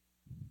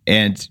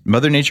 And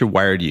Mother Nature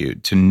wired you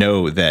to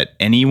know that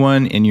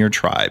anyone in your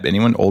tribe,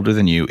 anyone older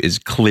than you, is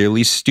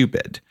clearly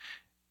stupid.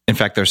 In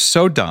fact, they're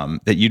so dumb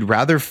that you'd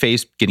rather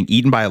face getting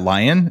eaten by a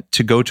lion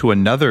to go to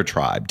another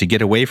tribe to get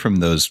away from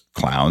those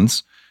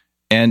clowns.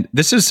 And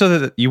this is so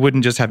that you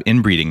wouldn't just have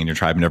inbreeding in your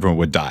tribe and everyone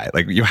would die.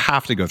 Like, you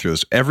have to go through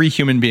this. Every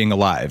human being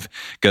alive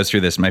goes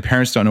through this. My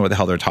parents don't know what the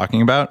hell they're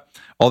talking about.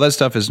 All that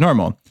stuff is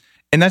normal.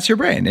 And that's your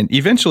brain. And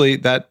eventually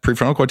that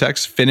prefrontal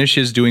cortex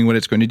finishes doing what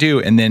it's going to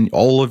do. And then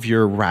all of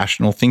your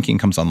rational thinking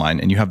comes online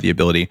and you have the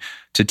ability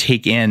to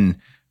take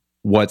in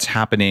what's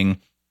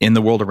happening in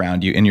the world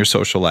around you, in your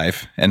social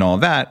life and all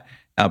of that,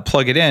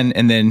 plug it in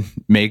and then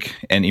make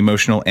an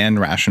emotional and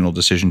rational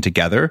decision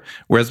together.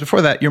 Whereas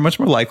before that, you're much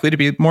more likely to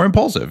be more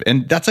impulsive.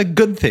 And that's a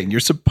good thing. You're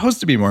supposed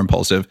to be more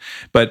impulsive.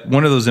 But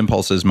one of those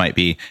impulses might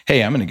be,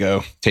 hey, I'm going to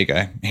go take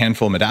a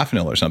handful of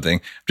modafinil or something.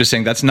 I'm just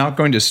saying that's not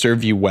going to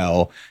serve you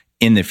well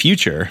in the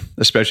future,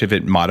 especially if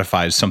it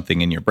modifies something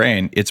in your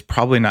brain. It's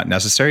probably not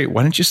necessary.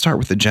 Why don't you start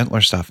with the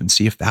gentler stuff and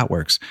see if that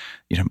works?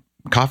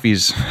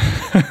 Coffee's,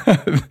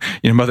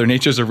 Mother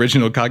Nature's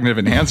original cognitive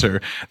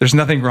enhancer. There's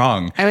nothing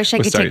wrong. I wish I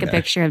could take a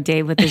picture of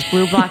Dave with his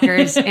blue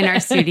blockers in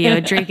our studio,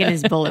 drinking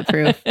his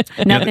bulletproof.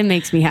 Nothing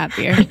makes me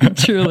happier.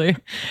 Truly.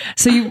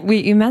 So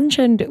you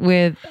mentioned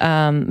with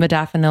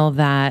modafinil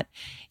that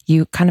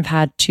you kind of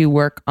had to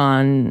work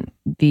on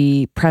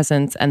the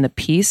presence and the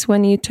peace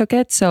when you took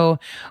it. So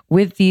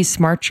with these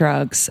smart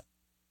drugs,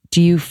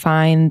 do you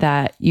find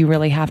that you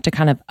really have to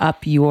kind of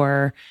up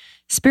your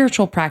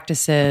spiritual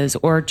practices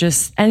or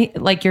just any,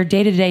 like your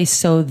day-to-day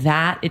so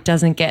that it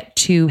doesn't get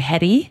too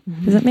heady?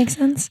 Does that make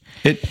sense?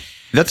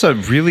 That's a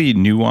really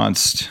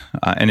nuanced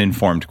and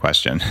informed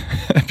question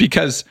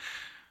because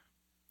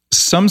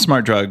some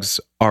smart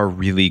drugs are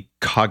really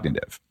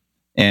cognitive.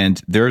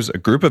 And there's a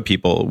group of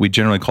people, we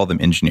generally call them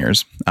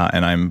engineers,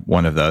 and I'm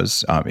one of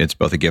those. It's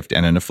both a gift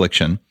and an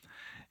affliction.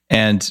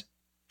 And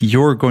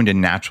you're going to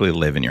naturally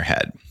live in your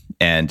head.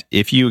 And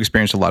if you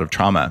experience a lot of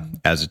trauma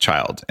as a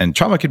child, and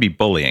trauma could be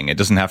bullying, it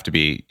doesn't have to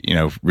be,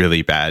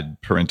 really bad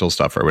parental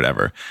stuff or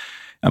whatever.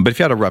 But if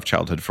you had a rough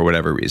childhood for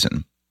whatever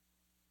reason,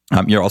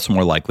 you're also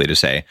more likely to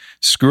say,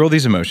 screw all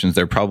these emotions,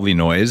 they're probably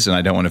noise, and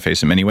I don't want to face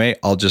them anyway.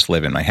 I'll just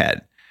live in my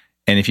head.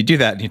 And if you do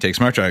that and you take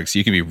smart drugs,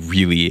 you can be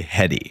really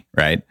heady,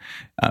 right?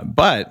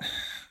 But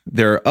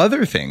there are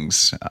other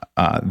things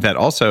that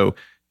also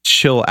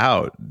chill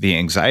out the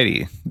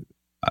anxiety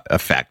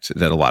effect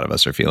that a lot of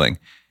us are feeling.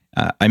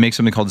 I make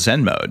something called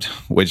Zen mode,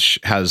 which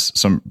has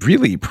some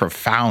really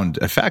profound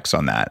effects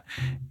on that.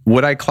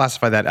 Would I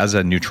classify that as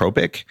a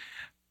nootropic?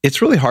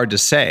 It's really hard to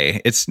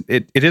say.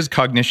 It is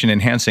cognition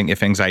enhancing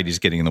if anxiety is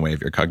getting in the way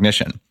of your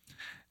cognition.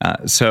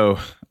 So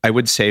I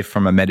would say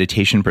from a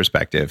meditation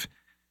perspective,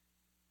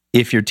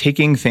 if you're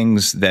taking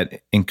things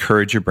that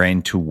encourage your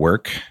brain to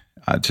work,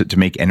 to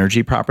make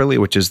energy properly,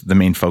 which is the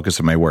main focus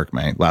of my work,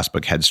 my last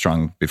book,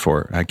 Headstrong,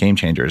 before Game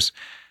Changers,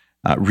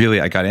 really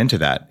I got into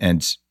that.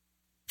 And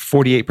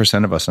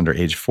 48% of us under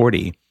age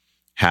 40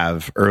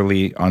 have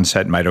early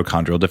onset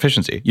mitochondrial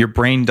deficiency. Your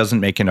brain doesn't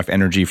make enough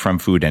energy from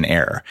food and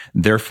air.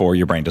 Therefore,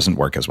 your brain doesn't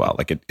work as well.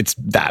 Like it's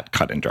that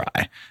cut and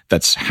dry.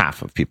 That's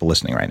half of people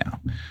listening right now.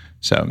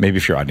 So maybe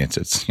if your audience,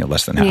 it's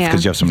less than half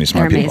because you have so many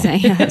smart people. They're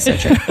amazing. Yeah, so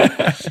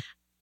true.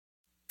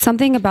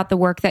 Something about the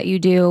work that you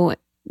do,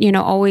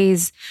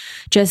 always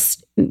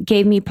just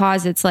gave me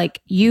pause. It's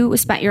like you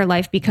spent your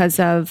life because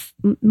of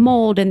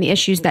mold and the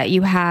issues that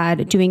you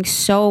had doing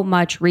so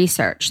much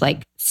research,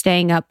 like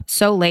staying up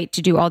so late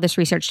to do all this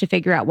research to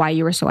figure out why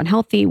you were so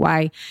unhealthy,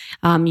 why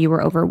you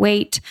were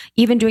overweight,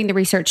 even doing the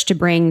research to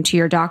bring to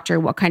your doctor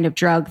what kind of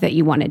drug that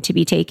you wanted to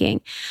be taking.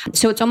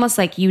 So it's almost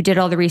like you did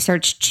all the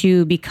research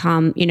to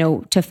become,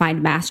 to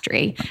find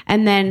mastery.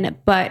 And then,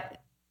 but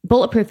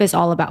Bulletproof is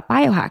all about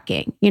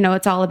biohacking.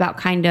 It's all about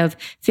kind of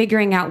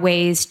figuring out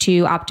ways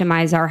to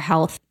optimize our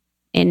health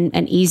in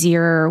an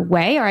easier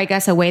way, or I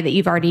guess a way that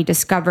you've already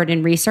discovered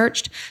and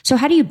researched. So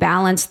how do you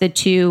balance the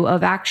two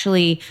of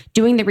actually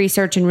doing the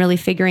research and really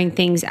figuring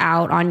things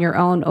out on your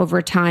own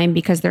over time,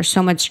 because there's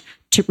so much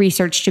to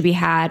research to be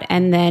had,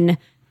 and then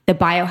the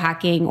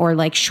biohacking or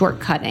like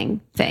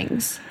shortcutting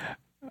things?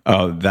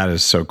 Oh, that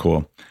is so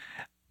cool.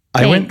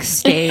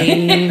 Thanks,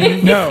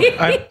 Dave. No,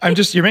 I'm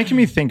just, you're making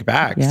me think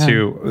back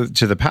to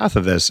the path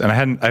of this. And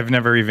I've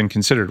never even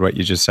considered what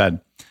you just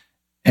said.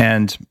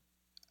 And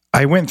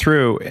I went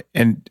through,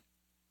 and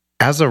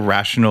as a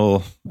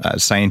rational,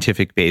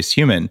 scientific based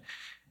human,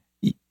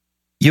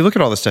 you look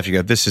at all this stuff, you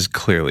go, this is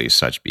clearly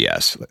such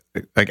BS.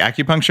 Like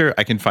acupuncture,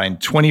 I can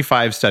find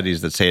 25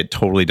 studies that say it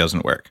totally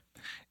doesn't work.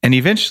 And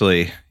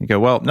eventually you go,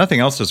 well,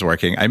 nothing else is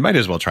working. I might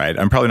as well try it.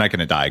 I'm probably not going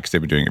to die because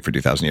they've been doing it for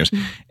 2,000 years.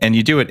 Mm-hmm. And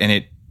you do it and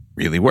it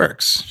really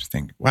works. You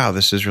think, wow,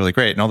 this is really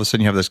great. And all of a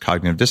sudden you have this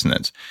cognitive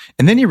dissonance.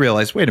 And then you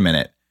realize, wait a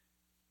minute,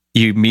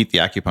 you meet the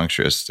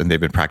acupuncturist and they've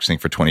been practicing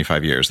for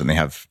 25 years and they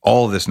have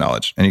all of this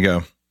knowledge. And you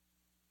go,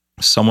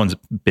 someone's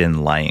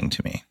been lying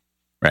to me,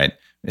 right?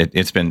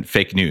 It's been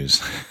fake news.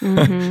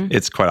 Mm-hmm.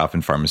 It's quite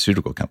often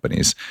pharmaceutical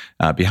companies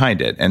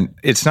behind it. And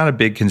it's not a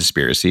big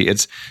conspiracy.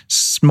 It's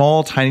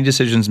small, tiny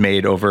decisions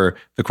made over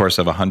the course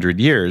of 100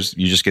 years.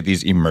 You just get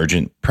these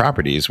emergent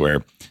properties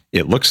where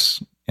it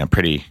looks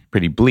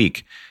pretty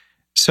bleak.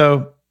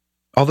 So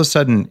all of a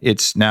sudden,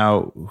 it's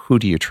now, who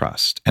do you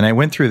trust? And I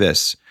went through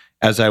this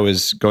as I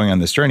was going on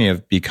this journey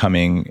of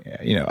becoming,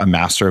 a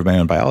master of my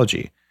own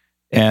biology.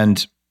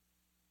 And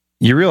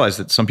you realize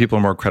that some people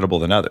are more credible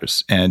than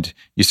others. And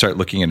you start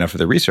looking enough of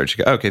the research,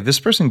 you go, okay, this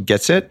person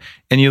gets it.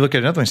 And you look at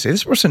another one and say,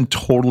 this person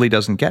totally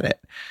doesn't get it.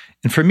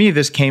 And for me,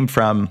 this came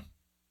from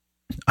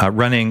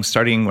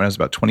starting when I was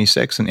about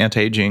 26, an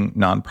anti-aging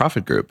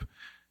nonprofit group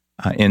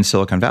in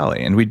Silicon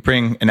Valley. And we'd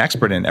bring an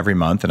expert in every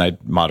month and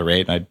I'd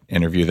moderate and I'd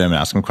interview them and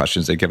ask them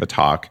questions. They'd give a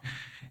talk.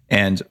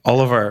 And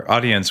all of our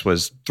audience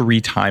was 3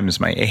 times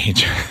my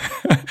age.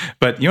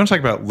 But you want to talk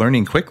about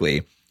learning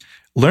quickly.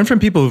 Learn from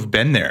people who've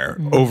been there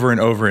over and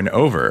over and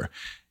over.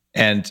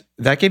 And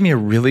that gave me a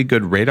really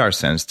good radar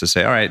sense to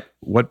say, all right,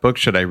 what book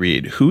should I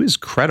read? Who is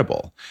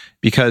credible?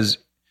 Because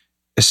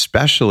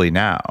especially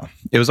now,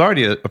 it was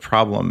already a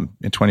problem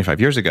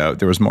 25 years ago.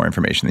 There was more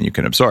information than you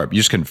can absorb. You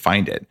just couldn't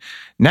find it.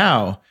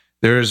 Now,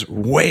 there's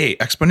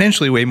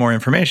exponentially way more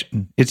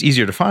information. It's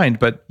easier to find,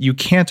 but you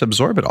can't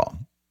absorb it all.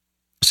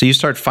 So you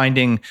start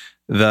finding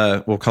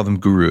we'll call them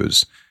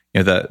gurus,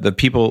 the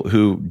people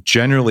who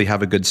generally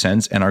have a good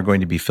sense and are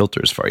going to be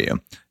filters for you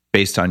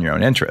based on your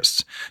own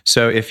interests.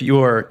 So if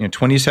you're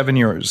 27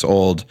 years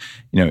old,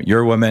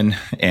 you're a woman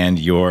and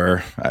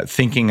you're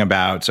thinking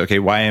about, okay,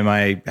 why am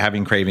I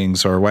having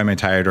cravings, or why am I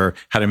tired, or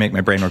how to make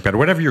my brain work better,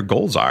 whatever your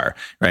goals are,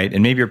 right?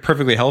 And maybe you're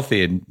perfectly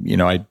healthy and,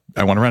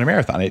 I want to run a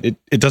marathon.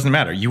 It doesn't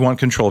matter. You want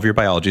control of your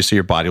biology, so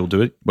your body will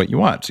do what you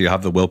want. So you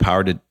have the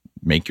willpower to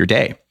make your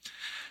day.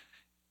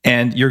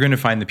 And you're going to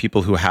find the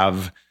people who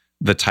have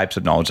the types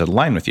of knowledge that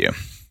align with you.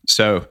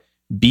 So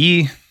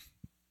be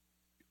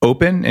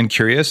open and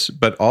curious,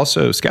 but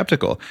also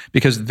skeptical,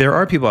 because there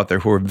are people out there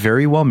who are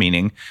very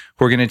well-meaning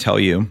who are going to tell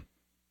you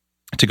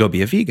to go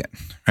be a vegan,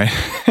 right?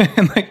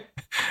 And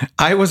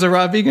I was a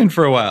raw vegan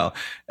for a while,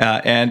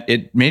 and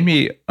it made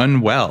me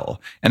unwell.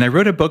 And I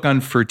wrote a book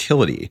on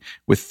fertility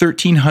with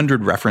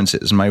 1,300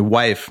 references. My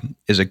wife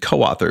is a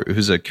co-author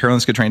who's a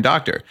Karolinska-trained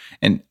doctor.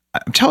 And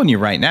I'm telling you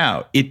right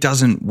now, it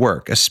doesn't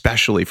work,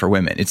 especially for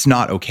women. It's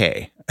not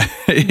okay.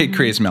 It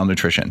creates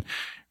malnutrition,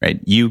 right?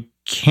 You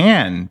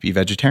can be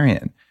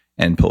vegetarian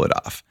and pull it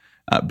off,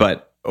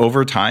 but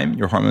over time,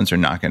 your hormones are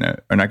not going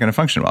to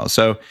function well.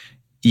 So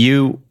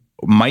you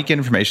might get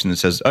information that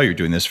says, "Oh, you're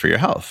doing this for your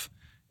health,"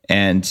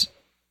 and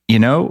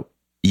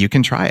you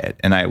can try it,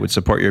 and I would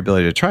support your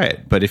ability to try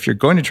it. But if you're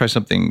going to try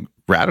something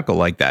radical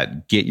like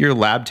that, get your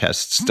lab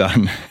tests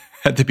done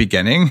at the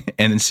beginning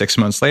and then 6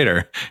 months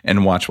later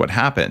and watch what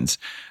happens.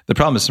 The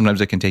problem is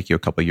sometimes it can take you a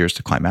couple of years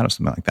to climb out of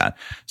something like that.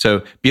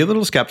 So be a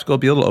little skeptical,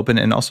 be a little open,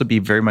 and also be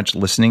very much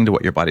listening to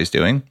what your body's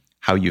doing,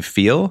 how you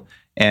feel.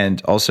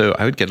 And also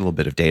I would get a little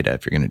bit of data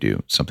if you're going to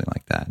do something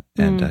like that,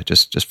 and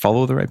just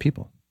follow the right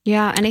people.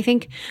 Yeah. And I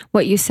think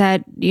what you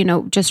said,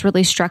 just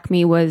really struck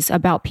me was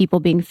about people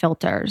being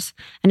filters.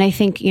 And I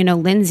think,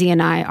 Lindsay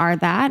and I are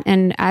that.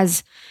 And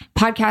as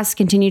podcasts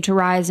continue to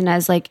rise and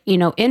as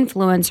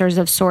influencers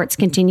of sorts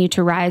continue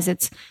to rise,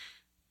 it's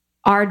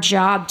our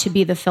job to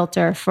be the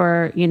filter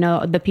for,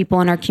 the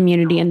people in our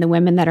community and the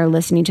women that are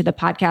listening to the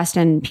podcast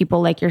and people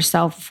like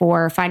yourself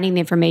for finding the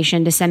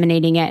information,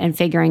 disseminating it, and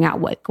figuring out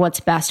what's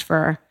best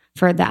for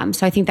them.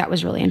 So I think that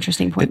was a really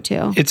interesting point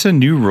too. It's a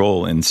new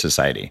role in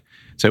society.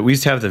 So we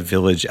used to have the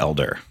village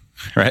elder,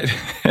 right?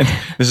 And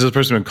this is a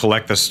person who would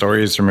collect the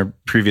stories from a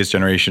previous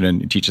generation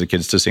and teach the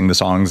kids to sing the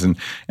songs and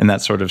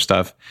that sort of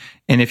stuff.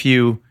 And if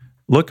you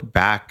look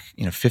back,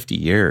 50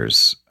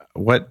 years,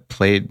 what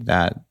played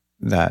that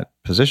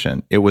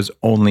position? It was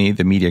only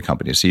the media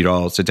companies. So you'd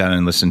all sit down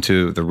and listen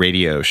to the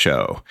radio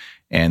show,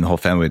 and the whole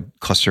family would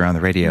cluster around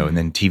the radio, and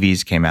then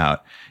TVs came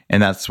out,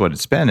 and that's what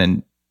it's been.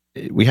 And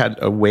we had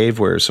a wave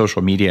where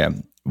social media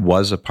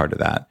was a part of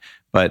that,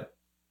 but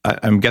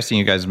I'm guessing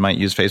you guys might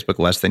use Facebook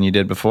less than you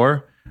did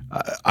before.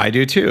 I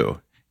do too.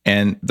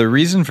 And the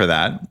reason for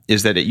that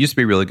is that it used to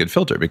be a really good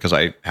filter, because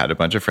I had a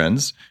bunch of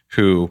friends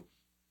who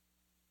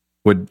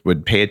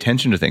would pay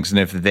attention to things. And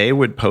if they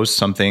would post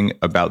something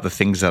about the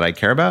things that I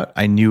care about,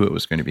 I knew it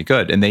was going to be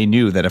good. And they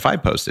knew that if I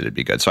posted, it'd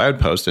be good. So I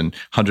would post and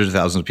hundreds of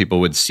thousands of people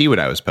would see what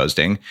I was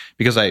posting,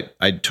 because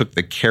I took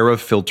the care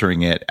of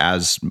filtering it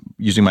as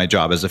using my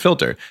job as a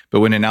filter.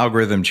 But when an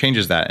algorithm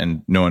changes that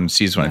and no one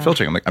sees when I'm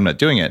filtering, I'm like, I'm not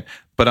doing it.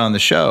 But on the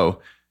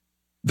show,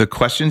 the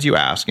questions you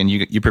ask, and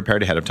you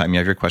prepared ahead of time, you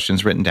have your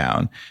questions written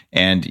down,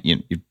 and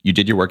you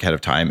did your work ahead of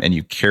time, and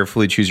you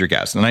carefully choose your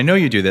guests. And I know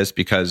you do this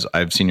because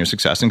I've seen your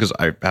success, and because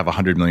I have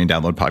 100 million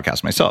download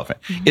podcast myself.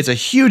 Mm-hmm. It's a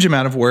huge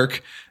amount of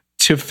work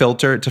to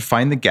filter, to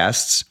find the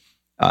guests,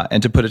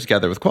 and to put it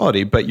together with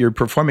quality. But you're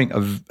performing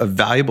a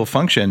valuable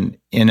function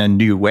in a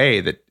new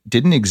way that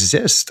didn't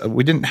exist.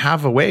 We didn't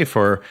have a way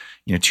for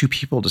two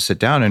people to sit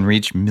down and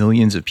reach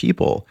millions of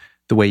people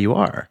the way you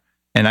are.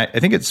 And I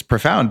think it's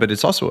profound, but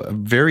it's also a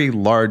very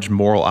large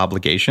moral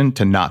obligation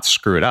to not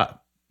screw it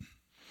up.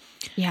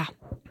 Yeah.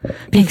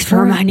 Thanks for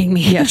reminding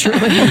me. Yeah, truly.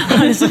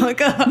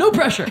 No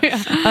pressure.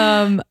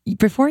 Yeah.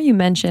 Before you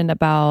mentioned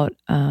about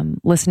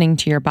listening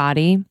to your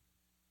body,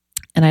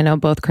 and I know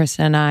both Krista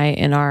and I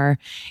in our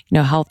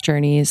health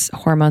journeys,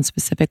 hormones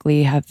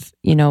specifically, have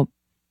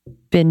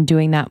been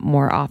doing that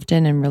more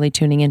often and really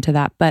tuning into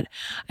that. But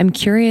I'm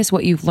curious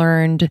what you've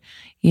learned,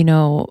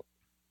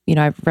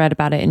 I've read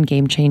about it in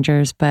Game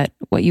Changers, but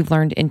what you've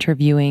learned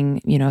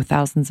interviewing,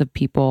 thousands of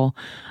people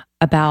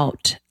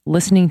about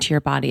listening to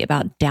your body,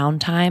 about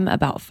downtime,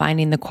 about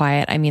finding the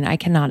quiet. I mean, I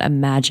cannot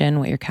imagine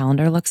what your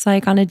calendar looks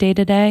like on a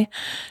day-to-day.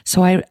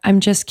 So I'm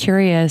just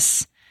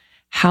curious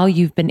how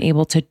you've been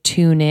able to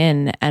tune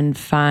in and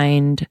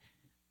find,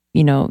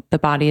 the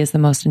body is the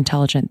most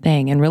intelligent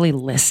thing, and really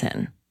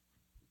listen.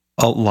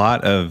 A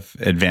lot of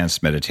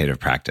advanced meditative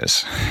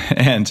practice.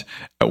 And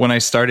when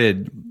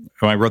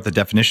I wrote the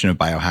definition of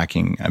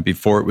biohacking,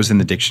 before it was in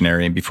the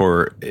dictionary and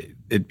before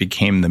it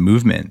became the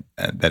movement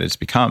that it's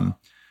become,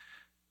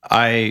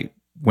 I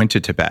went to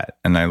Tibet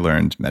and I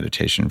learned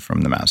meditation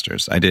from the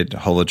masters. I did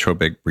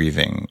holotropic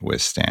breathing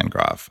with Stan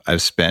Grof.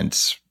 I've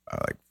spent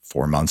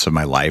 4 months of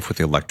my life with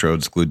the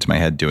electrodes glued to my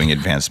head doing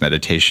advanced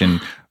meditation,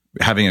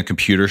 having a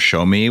computer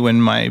show me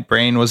when my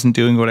brain wasn't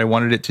doing what I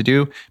wanted it to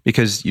do,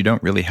 because you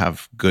don't really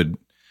have good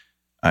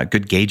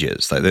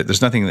gauges.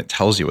 There's nothing that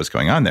tells you what's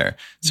going on there.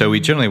 So we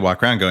generally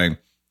walk around going,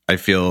 I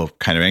feel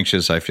kind of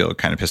anxious, I feel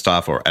kind of pissed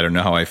off, or I don't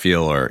know how I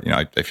feel, or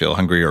I feel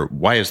hungry, or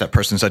why is that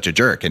person such a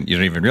jerk? And you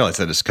don't even realize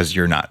that it's because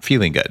you're not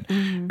feeling good,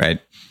 right?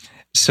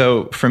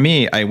 So for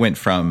me, I went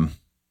from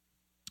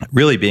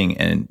really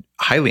being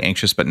highly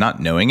anxious but not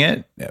knowing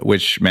it,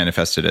 which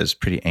manifested as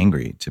pretty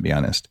angry, to be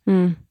honest.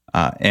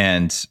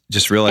 And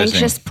just realizing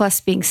anxious plus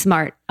being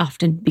smart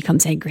often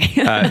becomes angry.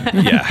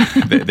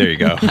 There you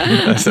go.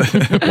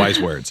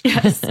 Wise words.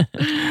 Yes.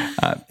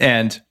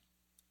 And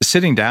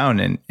sitting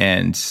down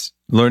and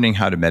learning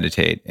how to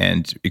meditate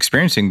and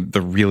experiencing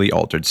the really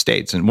altered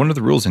states. And one of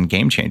the rules in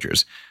Game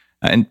Changers,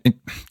 and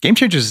Game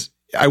Changers,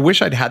 I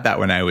wish I'd had that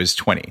when I was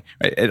 20.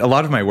 Right? A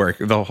lot of my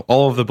work,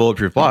 all of the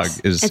Bulletproof blog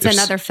is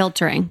another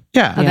filtering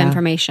of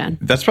information.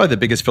 That's probably the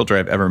biggest filter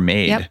I've ever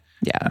made. Yep.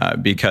 Yeah,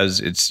 because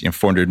it's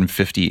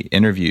 450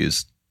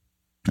 interviews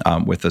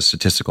with a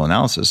statistical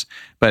analysis.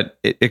 But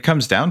it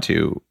comes down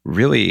to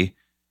really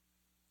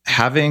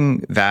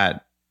having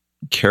that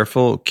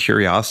careful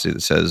curiosity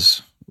that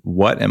says,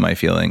 what am I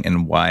feeling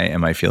and why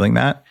am I feeling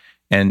that?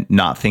 And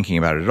not thinking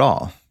about it at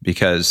all,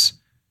 because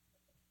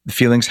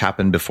feelings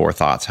happen before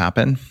thoughts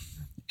happen.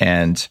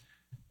 And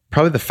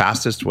probably the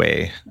fastest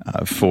way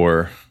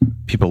for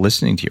people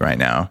listening to you right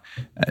now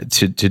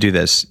to do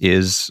this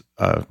is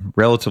a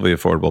relatively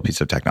affordable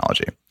piece of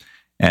technology.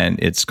 And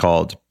it's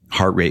called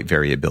heart rate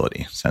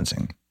variability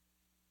sensing.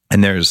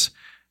 And there's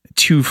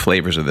 2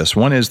 flavors of this.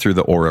 One is through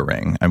the Oura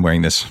Ring. I'm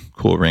wearing this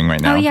cool ring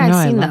right now. Oh yeah,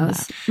 I've seen those.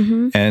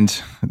 Mm-hmm.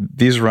 And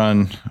these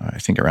run, I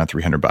think, around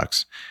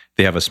 $300.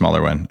 They have a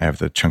smaller one. I have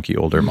the chunky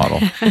older model.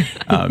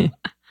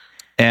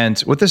 And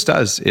what this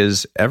does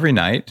is every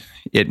night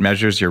it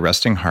measures your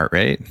resting heart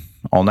rate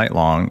all night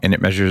long, and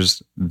it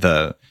measures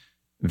the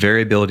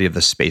variability of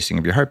the spacing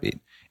of your heartbeat.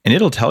 And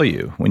it'll tell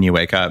you when you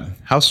wake up,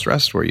 how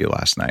stressed were you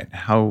last night?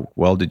 How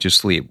well did you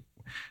sleep?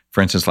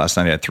 For instance, last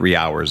night I had 3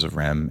 hours of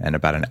REM and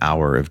about an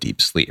hour of deep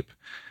sleep.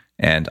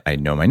 And I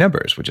know my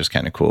numbers, which is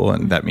kind of cool.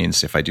 And that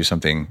means if I do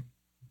something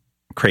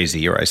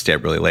crazy or I stay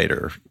up really late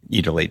or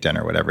eat a late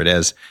dinner, whatever it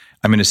is,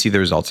 I'm going to see the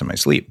results in my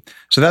sleep.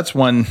 So that's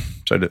one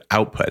sort of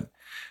output.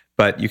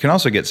 But you can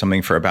also get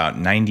something for about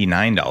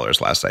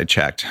 $99 last I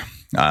checked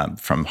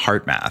from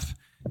Heart Math.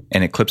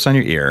 And it clips on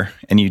your ear,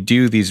 and you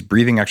do these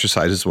breathing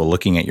exercises while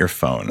looking at your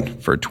phone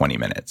for 20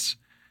 minutes.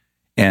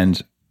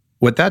 And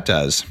what that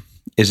does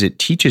is it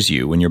teaches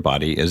you when your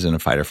body is in a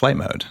fight or flight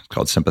mode. It's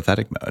called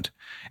sympathetic mode.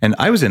 And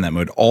I was in that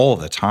mode all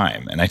the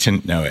time, and I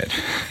didn't know it.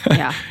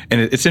 Yeah. And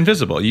it's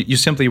invisible. You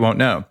simply won't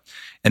know.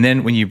 And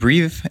then when you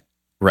breathe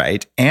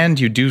right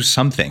and you do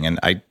something, and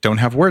I don't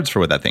have words for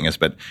what that thing is,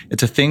 but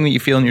it's a thing that you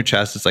feel in your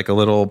chest. It's like a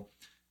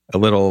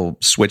little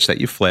switch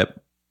that you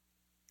flip.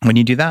 When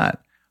you do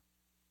that,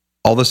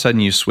 all of a sudden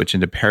you switch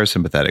into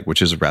parasympathetic,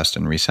 which is rest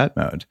and reset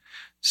mode.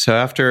 So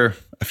after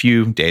a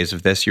few days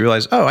of this, you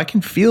realize, oh, I can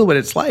feel what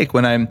it's like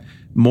when I'm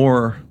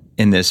more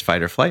in this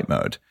fight or flight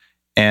mode.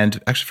 And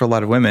actually for a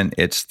lot of women,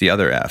 it's the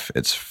other F.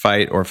 It's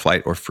fight or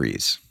flight or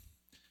freeze.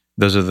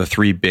 Those are the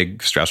 3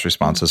 big stress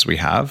responses we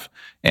have.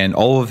 And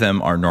all of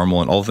them are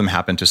normal, and all of them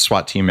happen to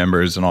SWAT team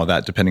members and all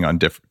that, depending on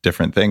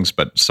different things.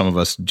 But some of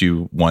us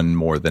do one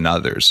more than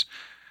others.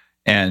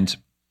 And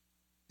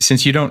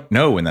since you don't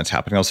know when that's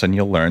happening, all of a sudden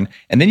you'll learn,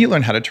 and then you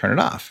learn how to turn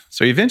it off.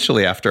 So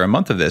eventually, after a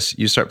month of this,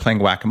 you start playing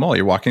whack-a-mole.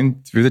 You're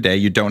walking through the day,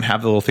 you don't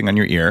have the little thing on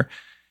your ear,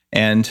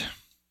 and you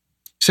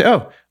say,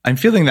 oh, I'm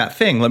feeling that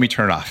thing, let me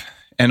turn it off.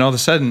 And all of a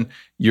sudden,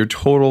 your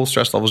total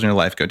stress levels in your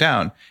life go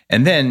down.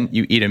 And then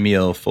you eat a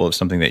meal full of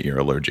something that you're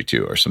allergic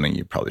to or something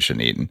you probably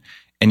shouldn't eat.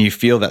 And you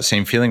feel that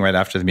same feeling right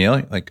after the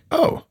meal, like,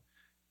 oh,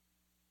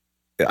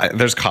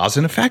 there's cause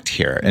and effect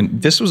here.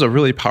 And this was a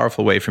really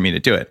powerful way for me to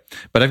do it.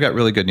 But I've got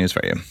really good news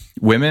for you.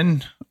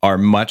 Women are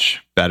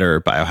much better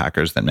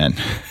biohackers than men.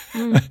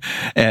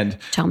 And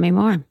tell me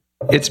more.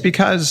 It's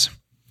because,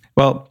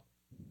 well,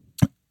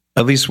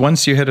 at least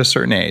once you hit a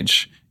certain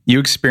age, you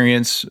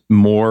experience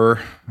more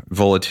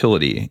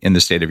volatility in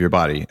the state of your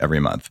body every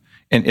month.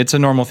 And it's a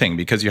normal thing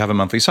because you have a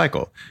monthly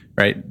cycle,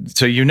 right?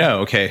 So you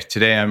know, okay,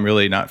 today I'm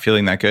really not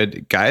feeling that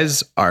good.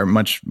 Guys are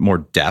much more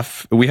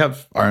deaf. We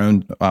have our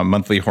own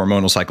monthly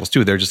hormonal cycles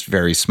too. They're just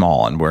very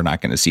small and we're not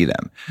going to see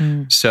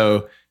them.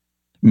 So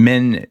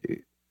men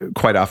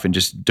quite often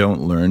just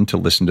don't learn to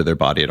listen to their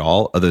body at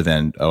all, other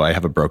than, oh, I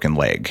have a broken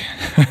leg.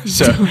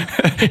 So,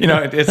 you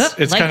know,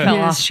 it's kind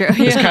of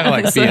it's kind of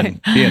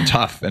like being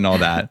tough and all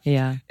that.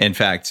 Yeah. In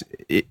fact,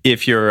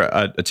 if you're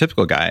a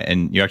typical guy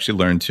and you actually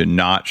learn to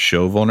not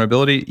show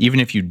vulnerability, even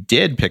if you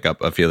did pick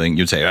up a feeling,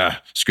 you'd say,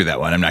 screw that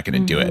one, I'm not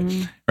going to do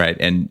it. Right.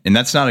 And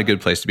that's not a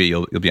good place to be.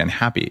 You'll be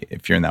unhappy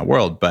if you're in that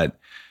world, but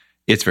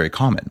it's very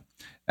common.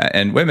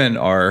 And women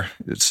are,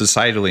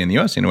 societally in the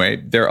US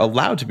anyway, they're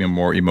allowed to be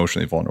more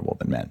emotionally vulnerable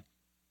than men,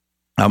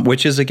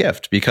 which is a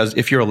gift, because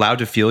if you're allowed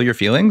to feel your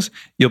feelings,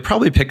 you'll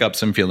probably pick up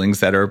some feelings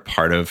that are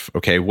part of,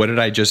 okay, what did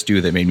I just do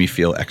that made me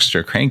feel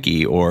extra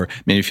cranky or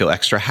made me feel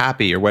extra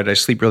happy? Or why did I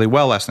sleep really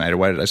well last night? Or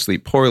why did I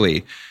sleep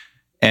poorly?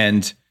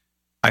 And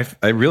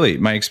I really,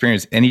 my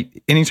experience,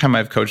 anytime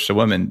I've coached a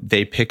woman,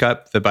 they pick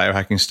up the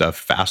biohacking stuff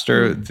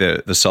faster.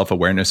 The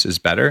self-awareness is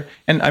better.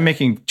 And I'm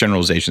making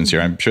generalizations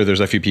here. I'm sure there's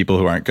a few people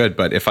who aren't good,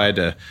 but if I had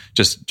to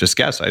just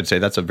guess, I'd say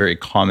that's a very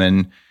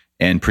common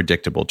and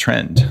predictable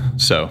trend.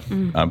 So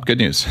good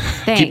news.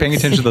 Thanks. Keep paying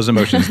attention to those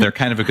emotions. They're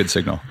kind of a good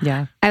signal.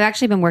 Yeah. I've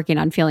actually been working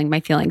on feeling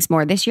my feelings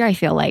more this year. I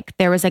feel like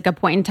there was like a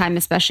point in time,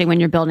 especially when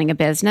you're building a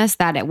business,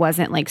 that it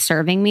wasn't like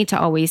serving me to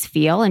always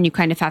feel. And you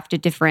kind of have to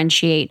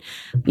differentiate,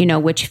 you know,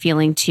 which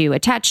feeling to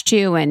attach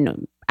to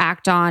and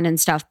act on and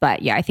stuff.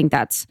 But yeah, I think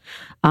that's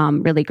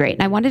really great.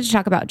 And I wanted to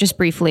talk about just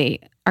briefly,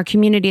 our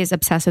community is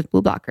obsessed with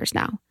blue blockers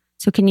now.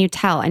 So can you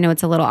tell, I know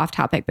it's a little off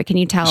topic, but can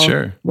you tell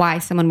why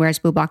someone wears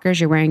blue blockers?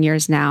 You're wearing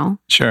yours now.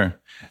 Sure.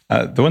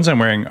 The ones I'm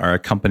wearing are a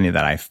company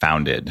that I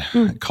founded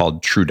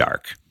called True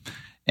Dark.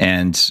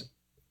 And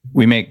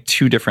we make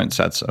 2 different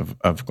sets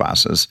of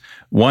glasses.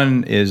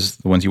 One is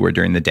the ones you wear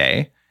during the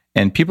day.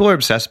 And people are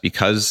obsessed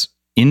because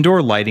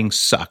indoor lighting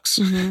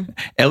sucks.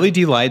 LED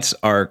lights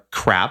are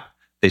crap.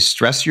 They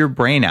stress your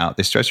brain out.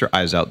 They stress your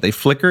eyes out. They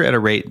flicker at a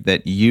rate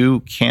that you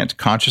can't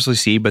consciously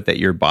see, but that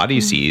your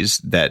body sees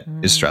that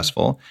is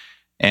stressful.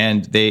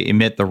 And they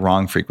emit the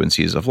wrong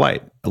frequencies of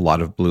light, a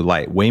lot of blue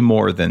light, way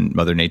more than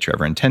Mother Nature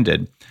ever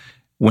intended.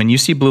 When you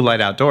see blue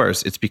light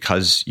outdoors, it's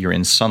because you're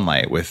in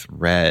sunlight with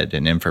red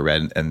and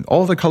infrared and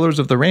all the colors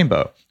of the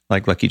rainbow,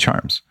 like Lucky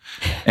Charms.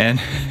 And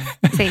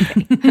same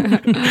thing.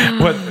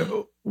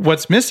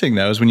 what's missing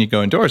though is when you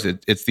go indoors,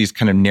 it's these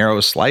kind of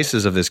narrow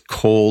slices of this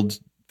cold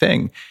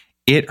thing.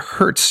 It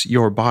hurts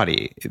your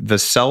body. The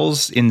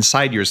cells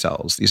inside your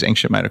cells, these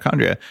ancient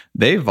mitochondria,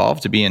 they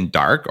evolved to be in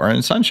dark or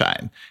in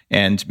sunshine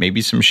and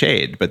maybe some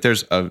shade, but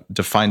there's a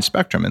defined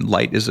spectrum, and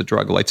light is a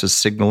drug. Light's a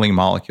signaling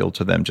molecule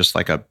to them, just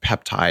like a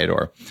peptide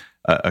or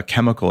a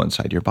chemical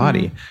inside your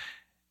body.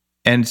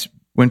 And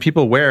when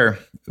people wear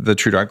the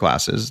True Dark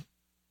glasses,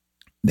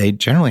 they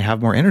generally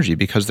have more energy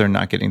because they're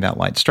not getting that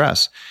light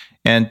stress.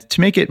 And to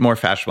make it more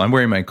fashionable, I'm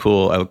wearing my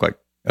I look like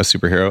a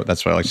superhero.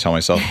 That's what I like to tell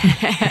myself.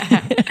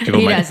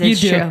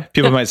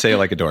 People might say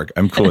like a dork.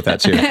 I'm cool with that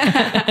too.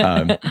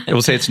 It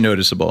will say it's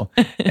noticeable.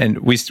 And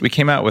we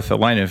came out with a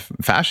line of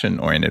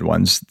fashion-oriented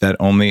ones that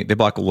they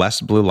block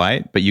less blue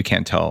light, but you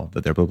can't tell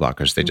that they're blue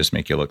blockers. They just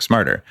make you look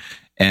smarter.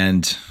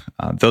 And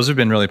those have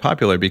been really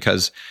popular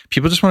because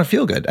people just want to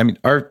feel good. I mean,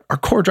 our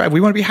core drive,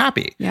 we want to be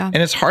happy. Yeah. And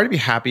it's hard to be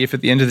happy if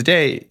at the end of the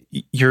day,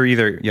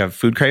 you have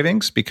food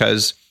cravings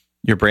because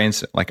your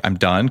brain's like, I'm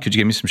done. Could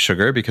you give me some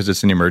sugar? Because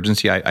it's an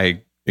emergency.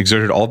 I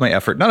exerted all of my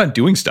effort, not on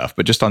doing stuff,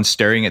 but just on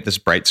staring at this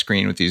bright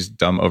screen with these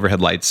dumb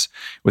overhead lights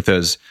with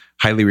those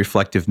highly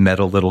reflective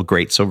metal little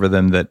grates over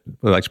them that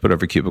we like to put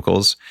over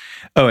cubicles.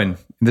 Oh, and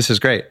this is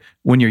great.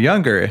 When you're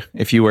younger,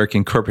 if you work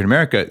in corporate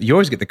America, you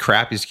always get the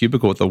crappiest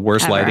cubicle with the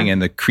worst lighting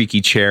and the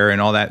creaky chair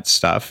and all that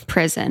stuff.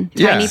 Prison.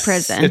 Tiny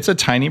prison. It's a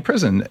tiny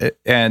prison.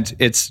 And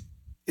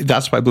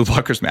that's why blue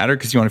blockers matter,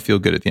 because you want to feel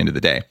good at the end of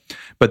the day.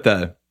 But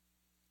the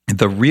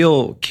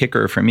real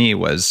kicker for me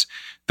was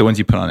the ones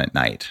you put on at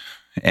night.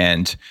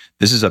 And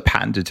this is a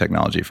patented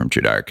technology from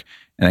True Dark.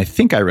 And I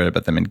think I read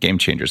about them in Game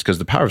Changers because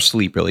the power of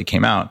sleep really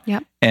came out.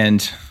 Yep.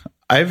 And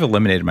I've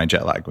eliminated my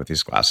jet lag with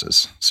these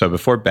glasses. So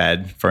before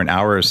bed, for an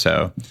hour or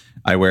so,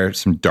 I wear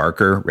some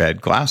darker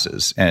red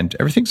glasses and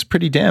everything's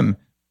pretty dim.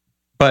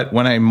 But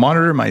when I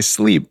monitor my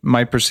sleep,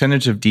 my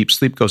percentage of deep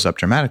sleep goes up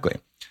dramatically.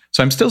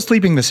 So I'm still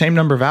sleeping the same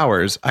number of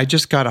hours. I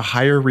just got a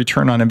higher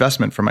return on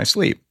investment for my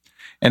sleep.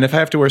 And if I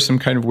have to wear some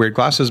kind of weird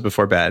glasses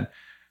before bed,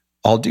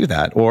 I'll do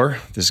that. Or,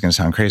 this is going to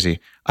sound crazy,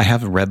 I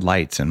have red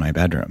lights in my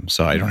bedroom.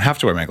 So I don't have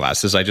to wear my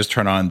glasses. I just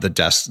turn on the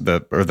desk,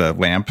 the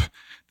lamp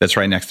that's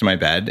right next to my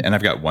bed. And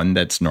I've got one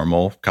that's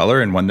normal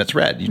color and one that's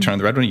red. You turn on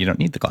the red one, you don't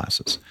need the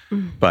glasses.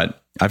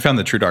 But I found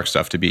the True Dark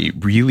stuff to be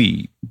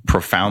really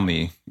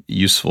profoundly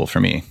useful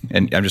for me.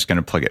 And I'm just going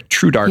to plug it.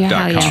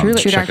 TrueDark.com.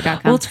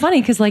 TrueDark.com. Well, it's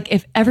funny because like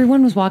if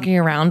everyone was walking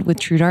around with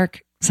True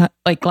Dark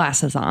like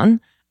glasses on,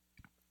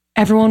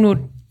 everyone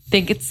would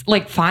think it's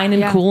like fine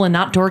and cool and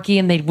not dorky,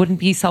 and they wouldn't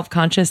be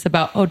self-conscious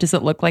about, oh, does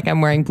it look like I'm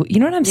wearing blue?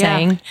 You know what I'm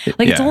saying?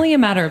 Like it's only a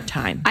matter of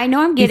time. I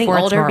know I'm getting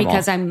older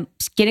because I'm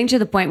getting to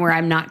the point where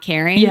I'm not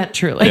caring. Yeah,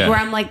 truly. Like where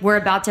I'm like, we're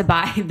about to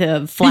buy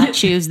the flat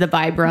shoes, the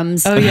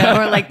Vibrams,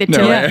 or like the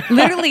toe.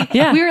 Literally,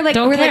 we were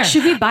like,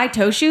 should we buy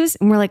toe shoes?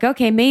 And we're like,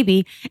 okay,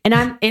 maybe.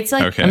 And it's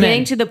like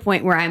getting to the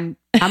point where I'm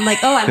like,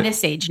 oh, I'm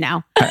this age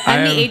now.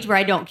 I'm the age where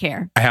I don't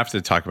care. I have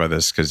to talk about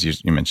this because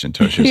you mentioned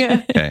toe shoes.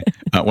 Okay.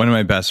 One of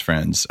my best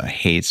friends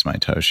hates my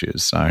toe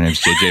shoes. Her name's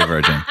JJ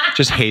Virgin.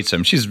 Just hates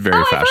them. She's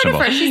very fashionable.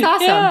 I've heard of her. She's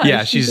awesome.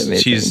 Yeah,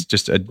 she's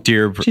just a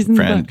dear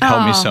friend.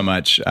 Helped me so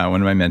much.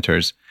 One of my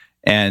mentors,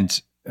 and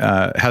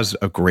has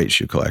a great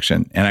shoe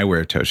collection. And I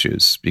wear toe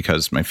shoes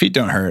because my feet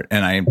don't hurt,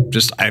 and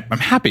I'm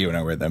happy when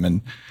I wear them.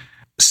 And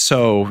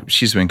so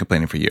she's been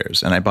complaining for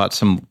years. And I bought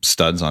some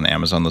studs on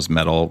Amazon, those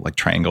metal like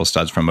triangle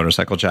studs from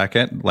Motorcycle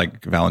Jacket,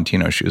 like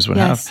Valentino shoes would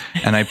have.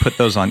 And I put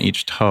those on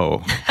each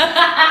toe.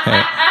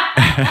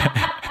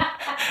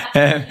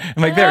 And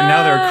I'm like,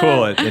 now they're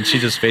cool. And she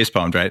just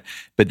facepalmed, right?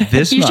 But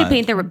this you should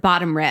paint the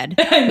bottom red.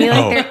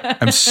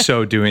 I'm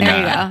so doing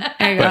that.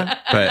 There you go.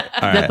 But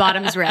the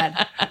bottom's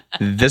red.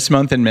 This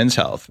month in Men's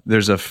Health,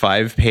 there's a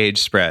 5-page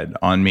spread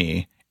on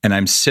me. And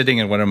I'm sitting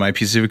in one of my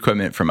pieces of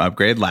equipment from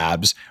Upgrade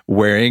Labs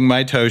wearing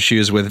my toe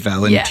shoes with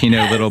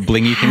Valentino little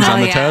blingy things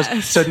on the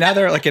toes. So now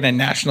they're like in a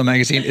national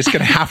magazine. It's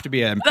going to have to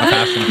be a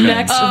fashion film.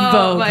 Next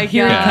Vogue. My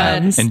Here it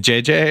comes. And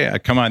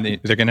JJ, come on,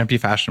 they're going to be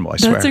fashionable, I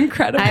swear. That's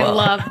incredible. I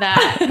love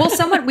that.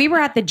 Well, we were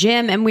at the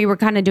gym and we were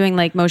kind of doing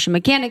like motion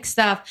mechanics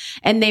stuff.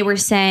 And they were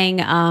saying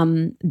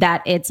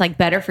that it's like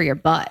better for your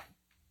butt.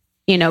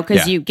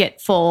 Because you get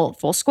full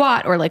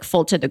squat or like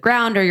full to the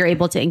ground, or you're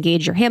able to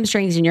engage your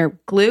hamstrings and your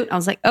glute. I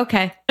was like,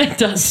 okay, it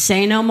does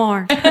say no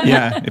more.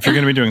 Yeah. If you're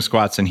going to be doing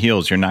squats and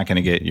heels, you're not going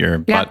to get your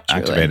butt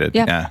activated.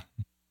 Yeah.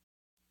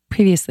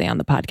 Previously on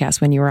the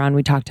podcast, when you were on,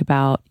 we talked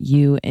about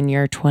you in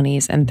your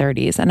 20s and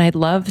 30s. And I'd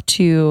love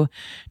to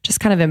just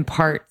kind of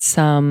impart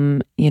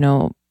some,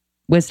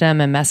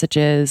 wisdom and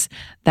messages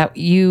that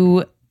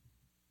you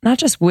not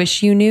just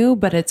wish you knew,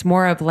 but it's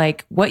more of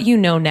like what you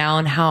know now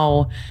and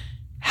how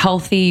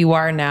healthy you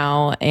are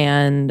now,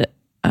 and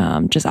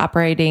just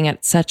operating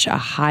at such a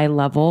high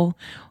level.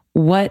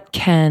 What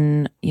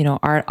can,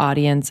 our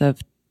audience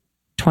of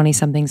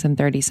 20-somethings and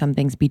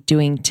 30-somethings be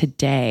doing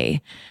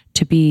today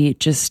to be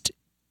just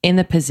in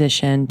the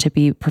position to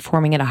be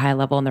performing at a high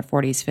level in their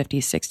 40s, 50s,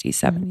 60s,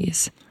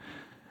 70s?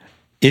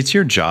 It's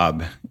your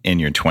job in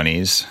your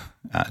 20s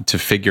to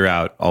figure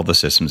out all the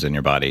systems in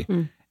your body.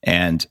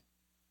 And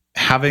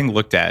having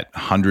looked at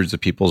hundreds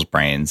of people's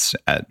brains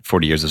at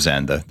 40 Years of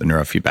Zen, the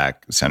Neurofeedback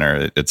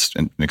Center, it's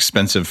an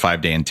expensive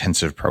 5-day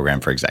intensive program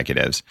for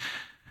executives.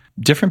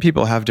 Different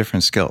people have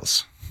different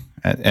skills.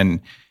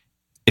 And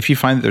if you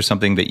find that there's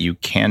something that you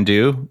can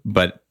do,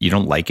 but you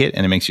don't like it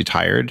and it makes you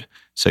tired,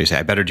 so you say,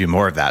 I better do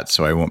more of that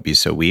so I won't be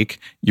so weak,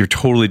 you're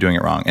totally doing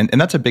it wrong. And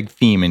that's a big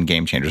theme in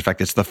Game Changers. In fact,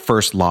 it's the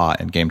first law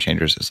in Game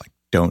Changers is like,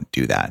 don't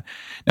do that.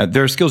 Now,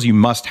 there are skills you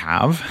must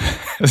have.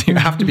 You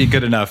have to be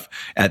good enough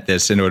at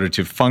this in order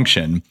to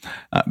function.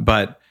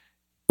 But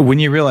when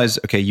you realize,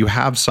 okay, you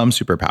have some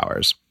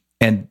superpowers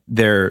and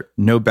they're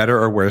no better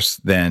or worse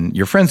than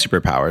your friend's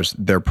superpowers,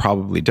 they're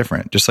probably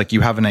different. Just like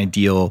you have an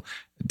ideal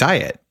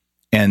diet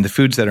and the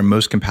foods that are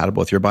most compatible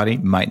with your body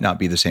might not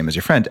be the same as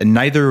your friend. And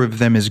neither of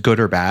them is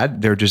good or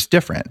bad. They're just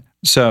different.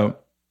 So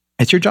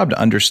it's your job to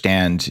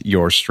understand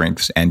your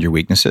strengths and your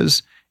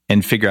weaknesses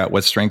and figure out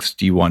what strengths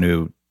do you want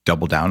to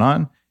double down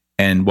on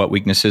and what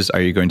weaknesses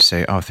are you going to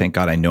say, oh, thank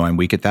God, I know I'm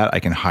weak at that. I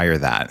can hire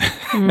that.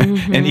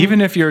 Mm-hmm. And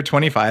even if you're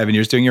 25 and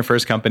you're just doing your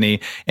first company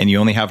and you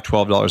only have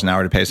 $12 an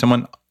hour to pay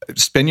someone,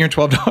 spend your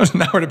 $12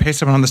 an hour to pay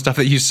someone on the stuff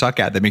that you suck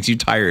at that makes you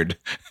tired.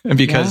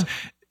 Because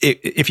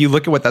if you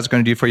look at what that's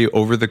going to do for you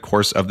over the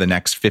course of the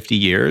next 50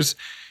 years,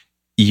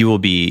 you will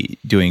be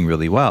doing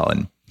really well.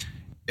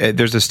 And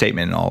there's a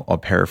statement, and I'll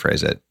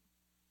paraphrase it,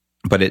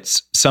 but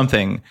it's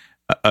something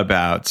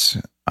about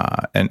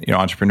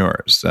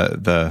entrepreneurs.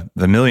 The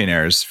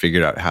millionaires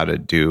figured out how to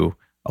do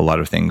a lot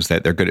of things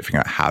that they're good at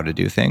figuring out how to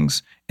do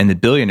things, and the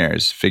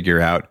billionaires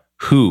figure out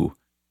who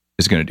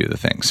is going to do the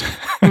things.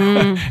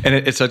 And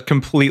it's a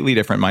completely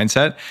different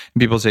mindset. And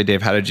people say,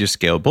 Dave, how did you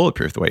scale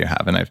Bulletproof the way you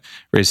have? And I've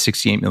raised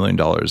 $68 million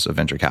of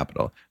venture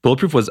capital.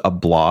 Bulletproof was a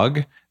blog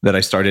that I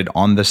started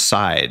on the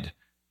side,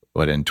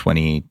 in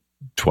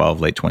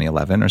 2012, late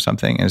 2011 or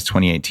something. And it's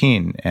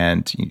 2018.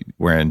 And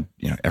we're in,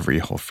 every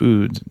Whole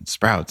Foods and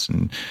Sprouts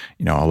and,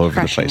 all over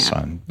the place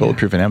on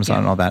Bulletproof and Amazon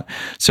and all that.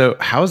 So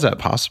how is that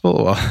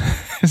possible? Well,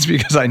 it's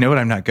because I know what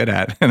I'm not good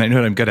at and I know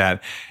what I'm good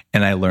at.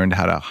 And I learned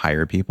how to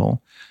hire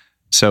people.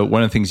 So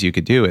one of the things you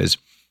could do is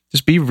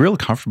just be real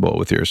comfortable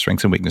with your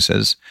strengths and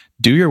weaknesses.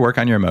 Do your work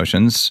on your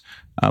emotions,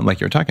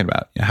 like you were talking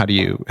about. How do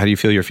you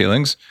feel your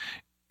feelings?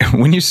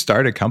 When you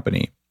start a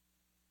company,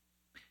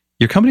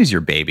 your company's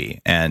your baby.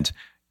 And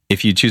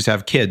if you choose to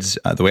have kids,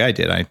 the way I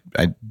did,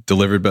 I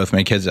delivered both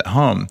my kids at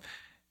home.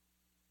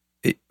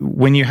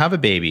 When you have a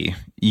baby,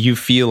 you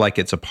feel like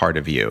it's a part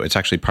of you. It's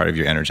actually part of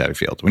your energetic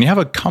field. When you have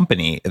a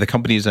company, the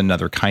company is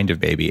another kind of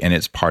baby and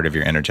it's part of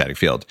your energetic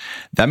field.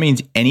 That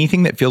means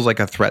anything that feels like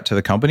a threat to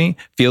the company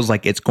feels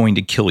like it's going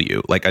to kill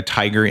you, like a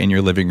tiger in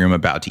your living room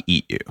about to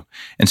eat you.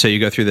 And so you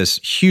go through this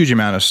huge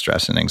amount of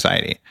stress and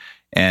anxiety.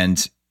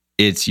 And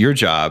it's your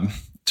job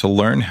to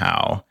learn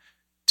how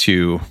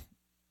to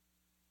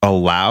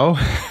allow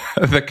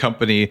the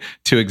company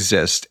to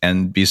exist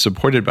and be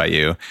supported by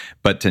you,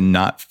 but to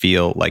not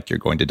feel like you're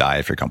going to die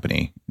if your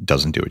company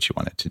doesn't do what you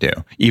want it to do,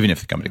 even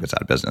if the company goes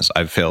out of business.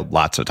 I've failed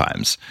lots of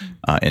times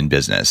in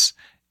business.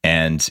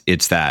 And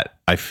it's that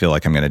I feel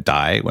like I'm going to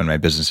die when my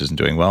business isn't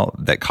doing well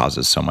that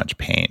causes so much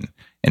pain.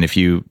 And if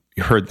you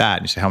heard that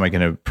and you say, how am I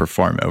going to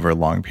perform over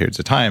long periods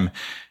of time?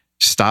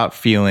 Stop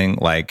feeling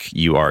like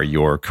you are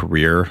your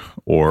career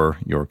or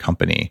your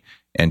company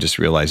and just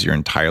realize you're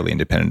entirely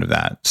independent of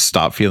that.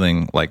 Stop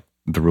feeling like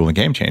the rule in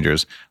Game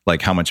Changers,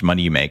 like how much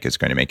money you make is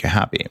going to make you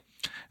happy.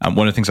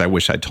 One of the things I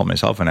wish I'd told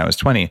myself when I was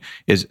 20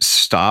 is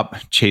stop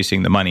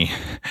chasing the money.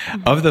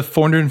 Of the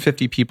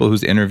 450 people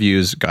whose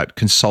interviews got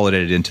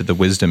consolidated into the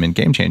wisdom in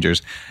Game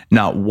Changers,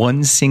 not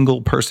one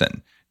single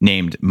person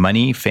named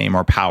money, fame,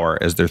 or power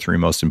as their 3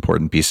 most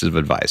important pieces of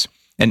advice.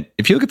 And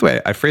if you look at the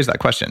way I phrased that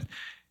question,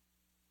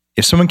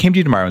 if someone came to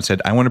you tomorrow and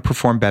said, I want to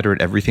perform better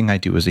at everything I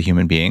do as a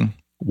human being,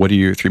 what are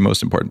your 3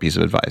 most important pieces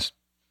of advice?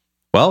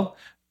 Well,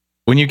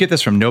 when you get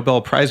this from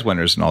Nobel Prize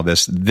winners and all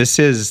this, this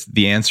is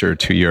the answer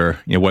to your,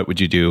 what would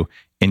you do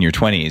in your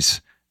 20s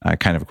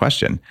kind of a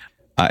question.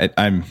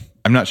 I'm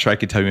not sure I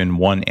could tell you in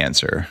one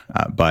answer,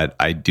 but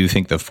I do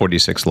think the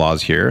 46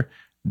 laws here,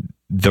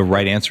 the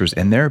right answer is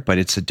in there, but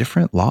it's a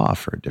different law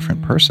for a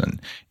different person.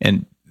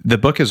 And the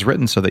book is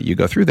written so that you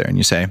go through there and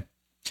you say,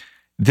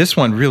 this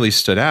one really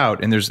stood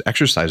out, and there's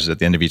exercises at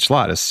the end of each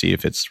law to see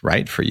if it's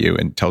right for you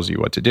and tells you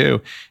what to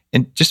do.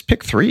 And just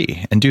pick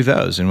 3 and do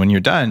those. And when you're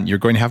done, you're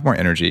going to have more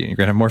energy, you're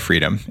going to have more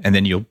freedom, and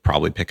then you'll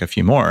probably pick a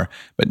few more.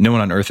 But no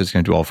one on earth is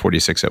going to do all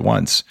 46 at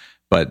once.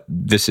 But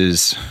this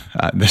is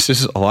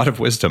a lot of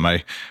wisdom.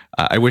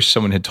 I wish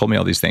someone had told me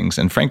all these things.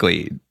 And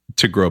frankly,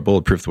 to grow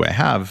Bulletproof the way I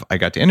have, I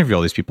got to interview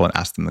all these people and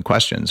ask them the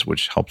questions,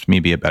 which helped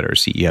me be a better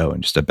CEO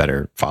and just a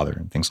better father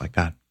and things like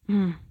that.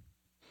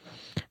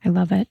 I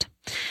love it.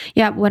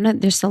 Yeah,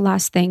 just the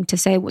last thing to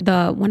say.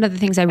 One of the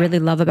things I really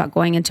love about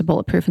going into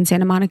Bulletproof in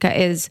Santa Monica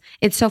is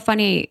it's so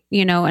funny,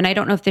 and I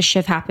don't know if this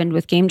shift happened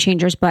with Game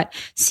Changers, but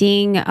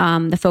seeing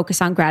the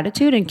focus on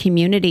gratitude and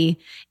community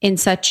in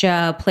such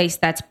a place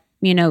that's,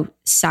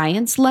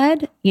 science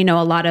led. A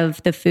lot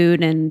of the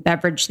food and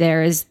beverage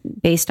there is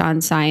based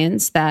on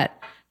science that,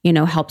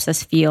 helps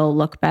us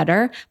look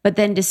better. But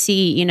then to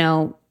see,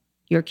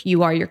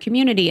 you are your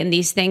community and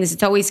these things.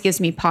 It always gives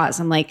me pause.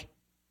 I'm like,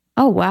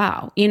 oh,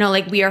 wow.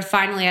 Like we are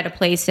finally at a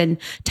place and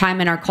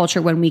time in our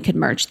culture when we could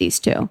merge these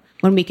two,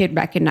 when we could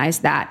recognize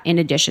that in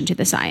addition to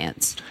the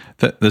science.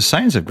 The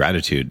science of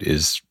gratitude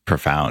is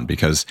profound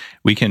because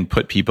we can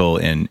put people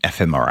in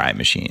fMRI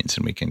machines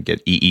and we can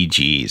get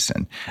EEGs.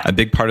 And a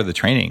big part of the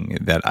training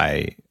that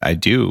I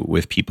do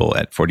with people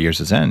at 40 Years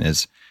of Zen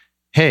is,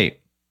 hey,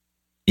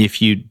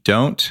 if you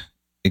don't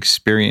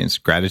experience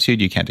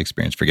gratitude, you can't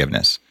experience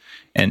forgiveness.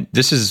 And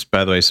this is,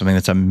 by the way, something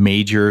that's a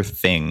major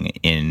thing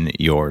in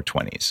your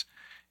 20s.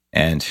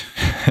 And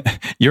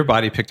your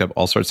body picked up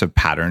all sorts of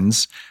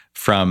patterns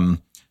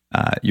from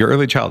your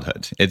early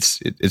childhood. It's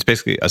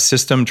basically a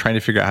system trying to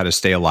figure out how to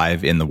stay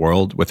alive in the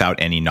world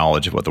without any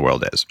knowledge of what the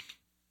world is.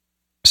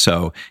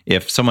 So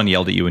if someone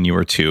yelled at you when you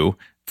were 2,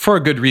 for a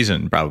good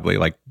reason, probably,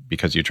 like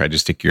because you tried to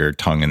stick your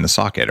tongue in the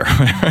socket or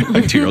whatever,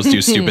 like 2-year-olds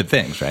do stupid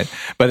things, right?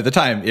 But at the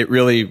time, it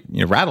really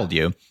rattled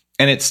you.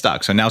 And it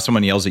stuck. So now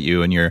someone yells at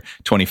you and you're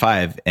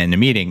 25 in a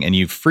meeting and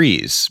you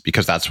freeze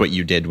because that's what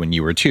you did when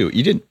you were 2.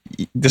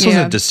 This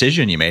wasn't a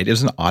decision you made. It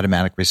was an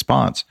automatic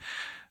response.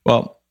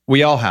 Well,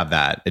 we all have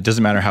that. It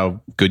doesn't matter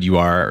how good you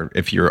are, or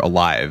if you're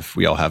alive,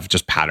 we all have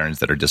just patterns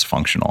that are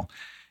dysfunctional.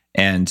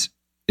 And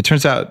it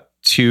turns out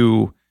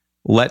to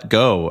let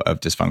go of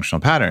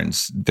dysfunctional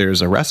patterns,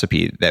 there's a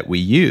recipe that we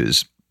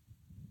use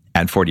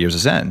at 40 Years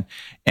of Zen.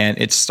 And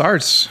it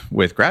starts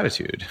with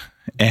gratitude.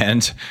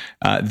 And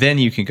then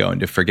you can go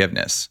into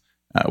forgiveness,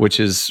 which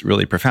is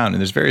really profound.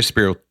 And there's various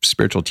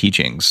spiritual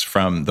teachings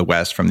from the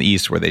West, from the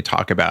East, where they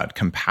talk about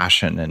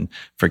compassion and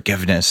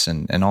forgiveness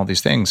and all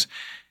these things.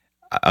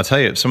 I'll tell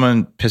you, if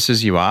someone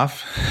pisses you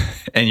off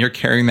and you're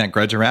carrying that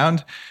grudge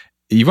around,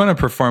 you want to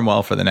perform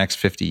well for the next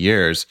 50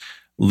 years,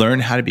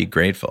 learn how to be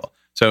grateful.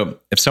 So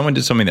if someone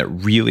did something that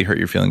really hurt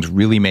your feelings,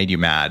 really made you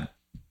mad,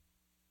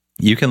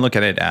 you can look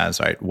at it as,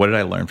 all right, what did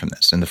I learn from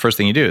this? And the first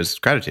thing you do is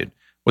gratitude.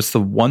 What's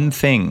the one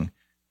thing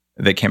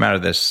that came out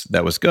of this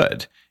that was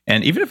good?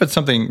 And even if it's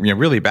something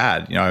really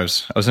bad, I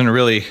was in a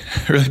really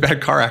really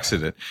bad car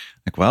accident.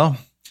 Like, well,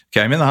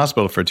 okay, I'm in the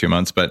hospital for 2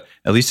 months, but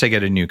at least I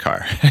get a new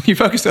car. And you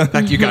focus on the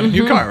fact you got a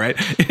new car, right?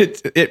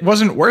 It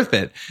wasn't worth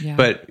it. Yeah.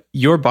 But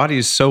your body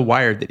is so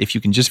wired that if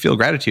you can just feel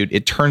gratitude,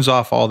 it turns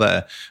off all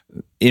the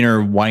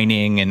inner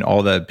whining and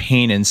all the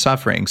pain and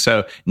suffering.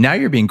 So now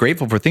you're being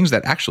grateful for things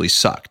that actually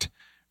sucked,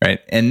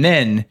 right? And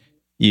then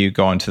you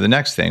go on to the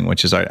next thing,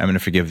 which is, I'm going to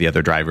forgive the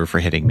other driver for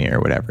hitting me or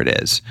whatever it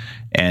is.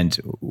 And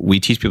we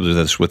teach people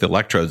this with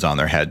electrodes on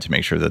their head to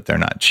make sure that they're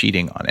not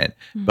cheating on it.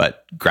 Mm-hmm.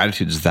 But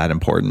gratitude is that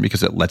important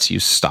because it lets you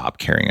stop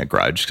carrying a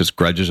grudge, because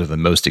grudges are the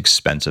most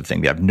expensive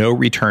thing. They have no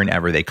return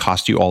ever. They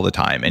cost you all the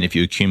time. And if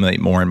you accumulate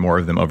more and more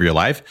of them over your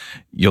life,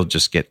 you'll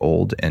just get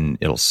old and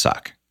it'll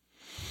suck.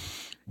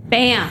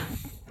 Bam.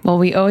 Well,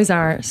 we always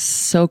are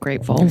so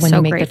grateful when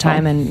you make the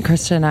time. And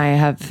Krista and I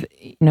have,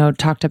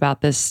 talked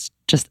about this,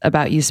 just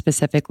about you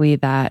specifically,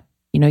 that,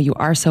 you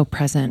are so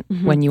present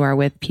when you are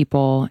with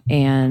people,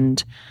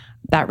 and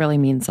that really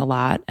means a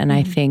lot. And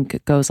I think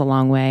it goes a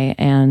long way.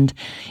 And,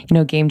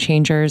 Game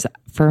Changers,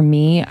 for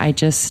me,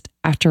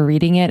 after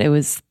reading it, it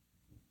was,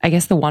 I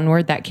guess the one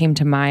word that came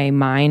to my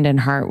mind and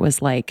heart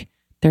was like,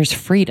 there's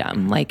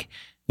freedom. Like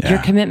your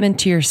commitment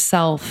to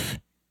yourself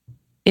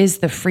is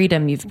the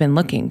freedom you've been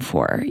looking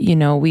for.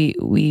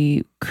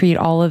 We create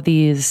all of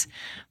these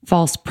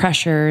false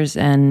pressures,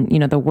 and,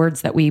 the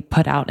words that we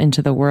put out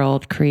into the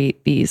world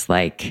create these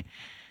like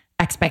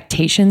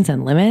expectations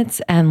and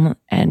limits, and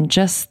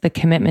just the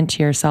commitment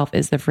to yourself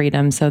is the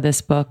freedom. So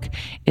this book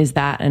is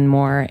that and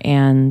more.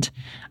 And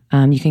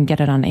you can get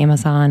it on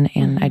Amazon,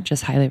 and I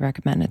just highly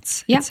recommend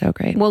it. It's so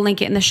great. We'll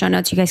link it in the show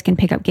notes. You guys can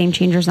pick up Game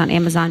Changers on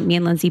Amazon. Me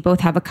and Lindsay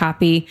both have a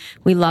copy.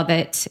 We love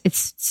it.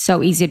 It's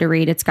so easy to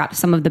read. It's got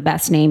some of the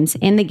best names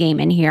in the game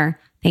in here.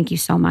 Thank you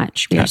so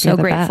much. We are so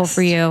grateful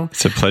for you.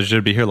 It's a pleasure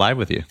to be here live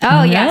with you.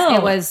 Oh,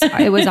 yes,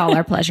 it was all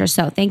our pleasure.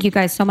 So thank you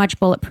guys so much.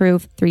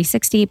 Bulletproof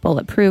 360,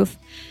 Bulletproof,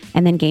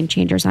 and then Game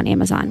Changers on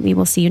Amazon. We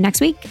will see you next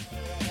week.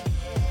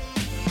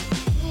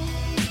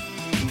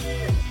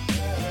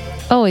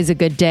 Always a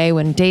good day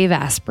when Dave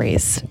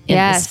Asprey's in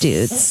the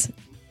studs.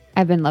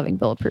 I've been loving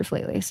Bulletproof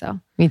lately, so.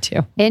 Me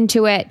too.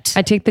 Into it.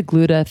 I take the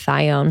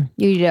glutathione.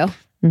 You do?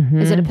 Mm-hmm.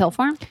 Is it a pill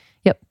form?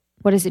 Yep.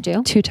 What does it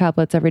do? 2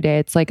 tablets every day.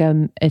 It's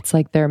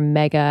like their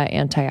mega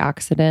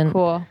antioxidant.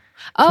 Cool.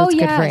 So it's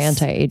good for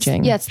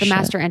anti-aging. Yeah, it's the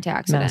master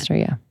antioxidant. Master,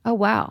 yeah. Oh,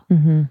 wow.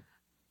 Mm-hmm.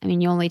 I mean,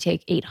 you only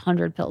take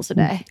 800 pills a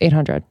day.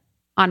 800.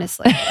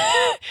 Honestly.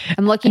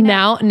 I'm looking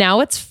now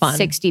it's fun.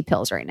 60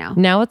 pills right now.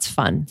 Now it's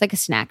fun. It's like a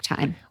snack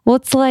time. Well,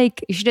 it's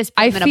like, you should just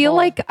I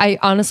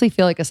honestly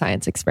feel like a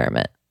science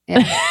experiment.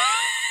 Yeah.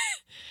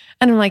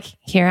 And I'm like,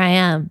 here I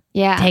am.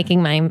 Yeah.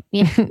 Taking my,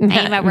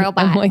 I'm a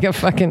robot. I'm like a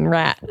fucking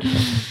rat.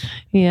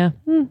 Yeah.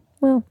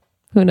 Well,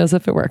 who knows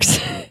if it works.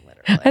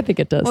 I think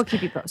it does. We'll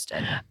keep you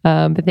posted.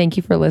 But thank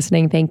you for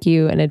listening. Thank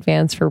you in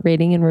advance for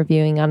rating and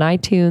reviewing on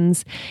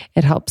iTunes.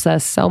 It helps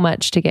us so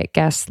much to get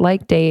guests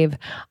like Dave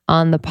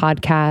on the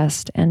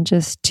podcast and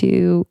just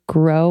to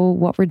grow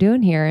what we're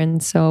doing here.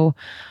 And so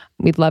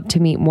We'd love to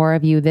meet more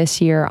of you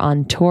this year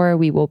on tour.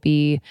 We will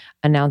be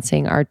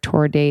announcing our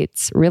tour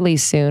dates really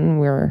soon.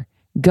 We're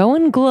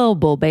going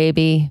global,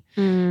 baby.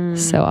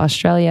 So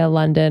Australia,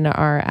 London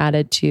are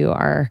added to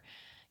our,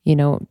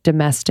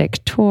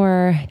 domestic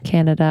tour,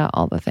 Canada,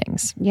 all the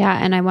things. Yeah.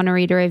 And I want to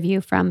read a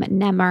review from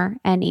Nemer,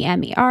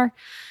 Nemer.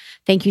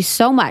 Thank you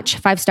so much.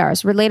 5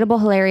 stars. Relatable,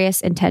 hilarious,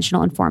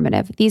 intentional,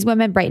 informative. These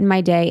women brighten my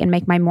day and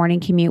make my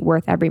morning commute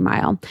worth every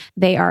mile.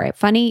 They are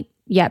funny,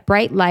 yet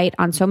bright light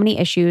on so many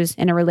issues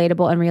in a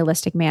relatable and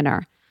realistic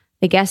manner.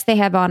 The guests they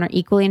have on are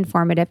equally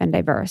informative and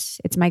diverse.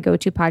 It's my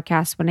go-to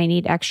podcast when I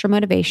need extra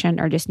motivation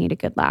or just need a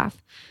good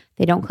laugh.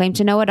 They don't claim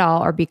to know it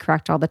all or be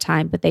correct all the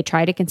time, but they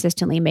try to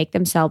consistently make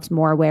themselves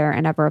more aware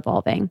and ever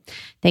evolving.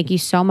 Thank you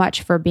so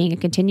much for being a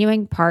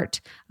continuing part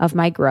of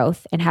my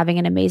growth and having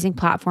an amazing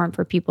platform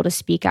for people to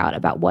speak out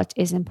about what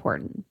is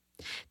important.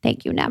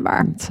 Thank you,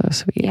 Nemer. That's so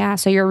sweet. Yeah.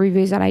 So your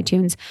reviews on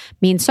iTunes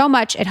mean so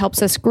much. It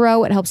helps us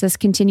grow. It helps us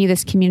continue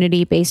this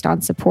community based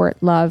on support,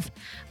 love,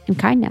 and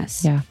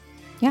kindness. Yeah.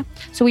 Yeah.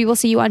 So we will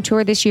see you on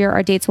tour this year.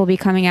 Our dates will be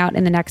coming out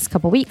in the next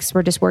couple weeks.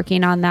 We're just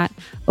working on that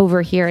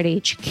over here at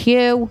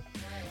HQ.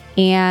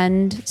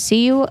 And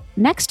see you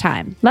next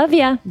time. Love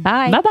ya.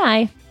 Bye.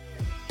 Bye-bye.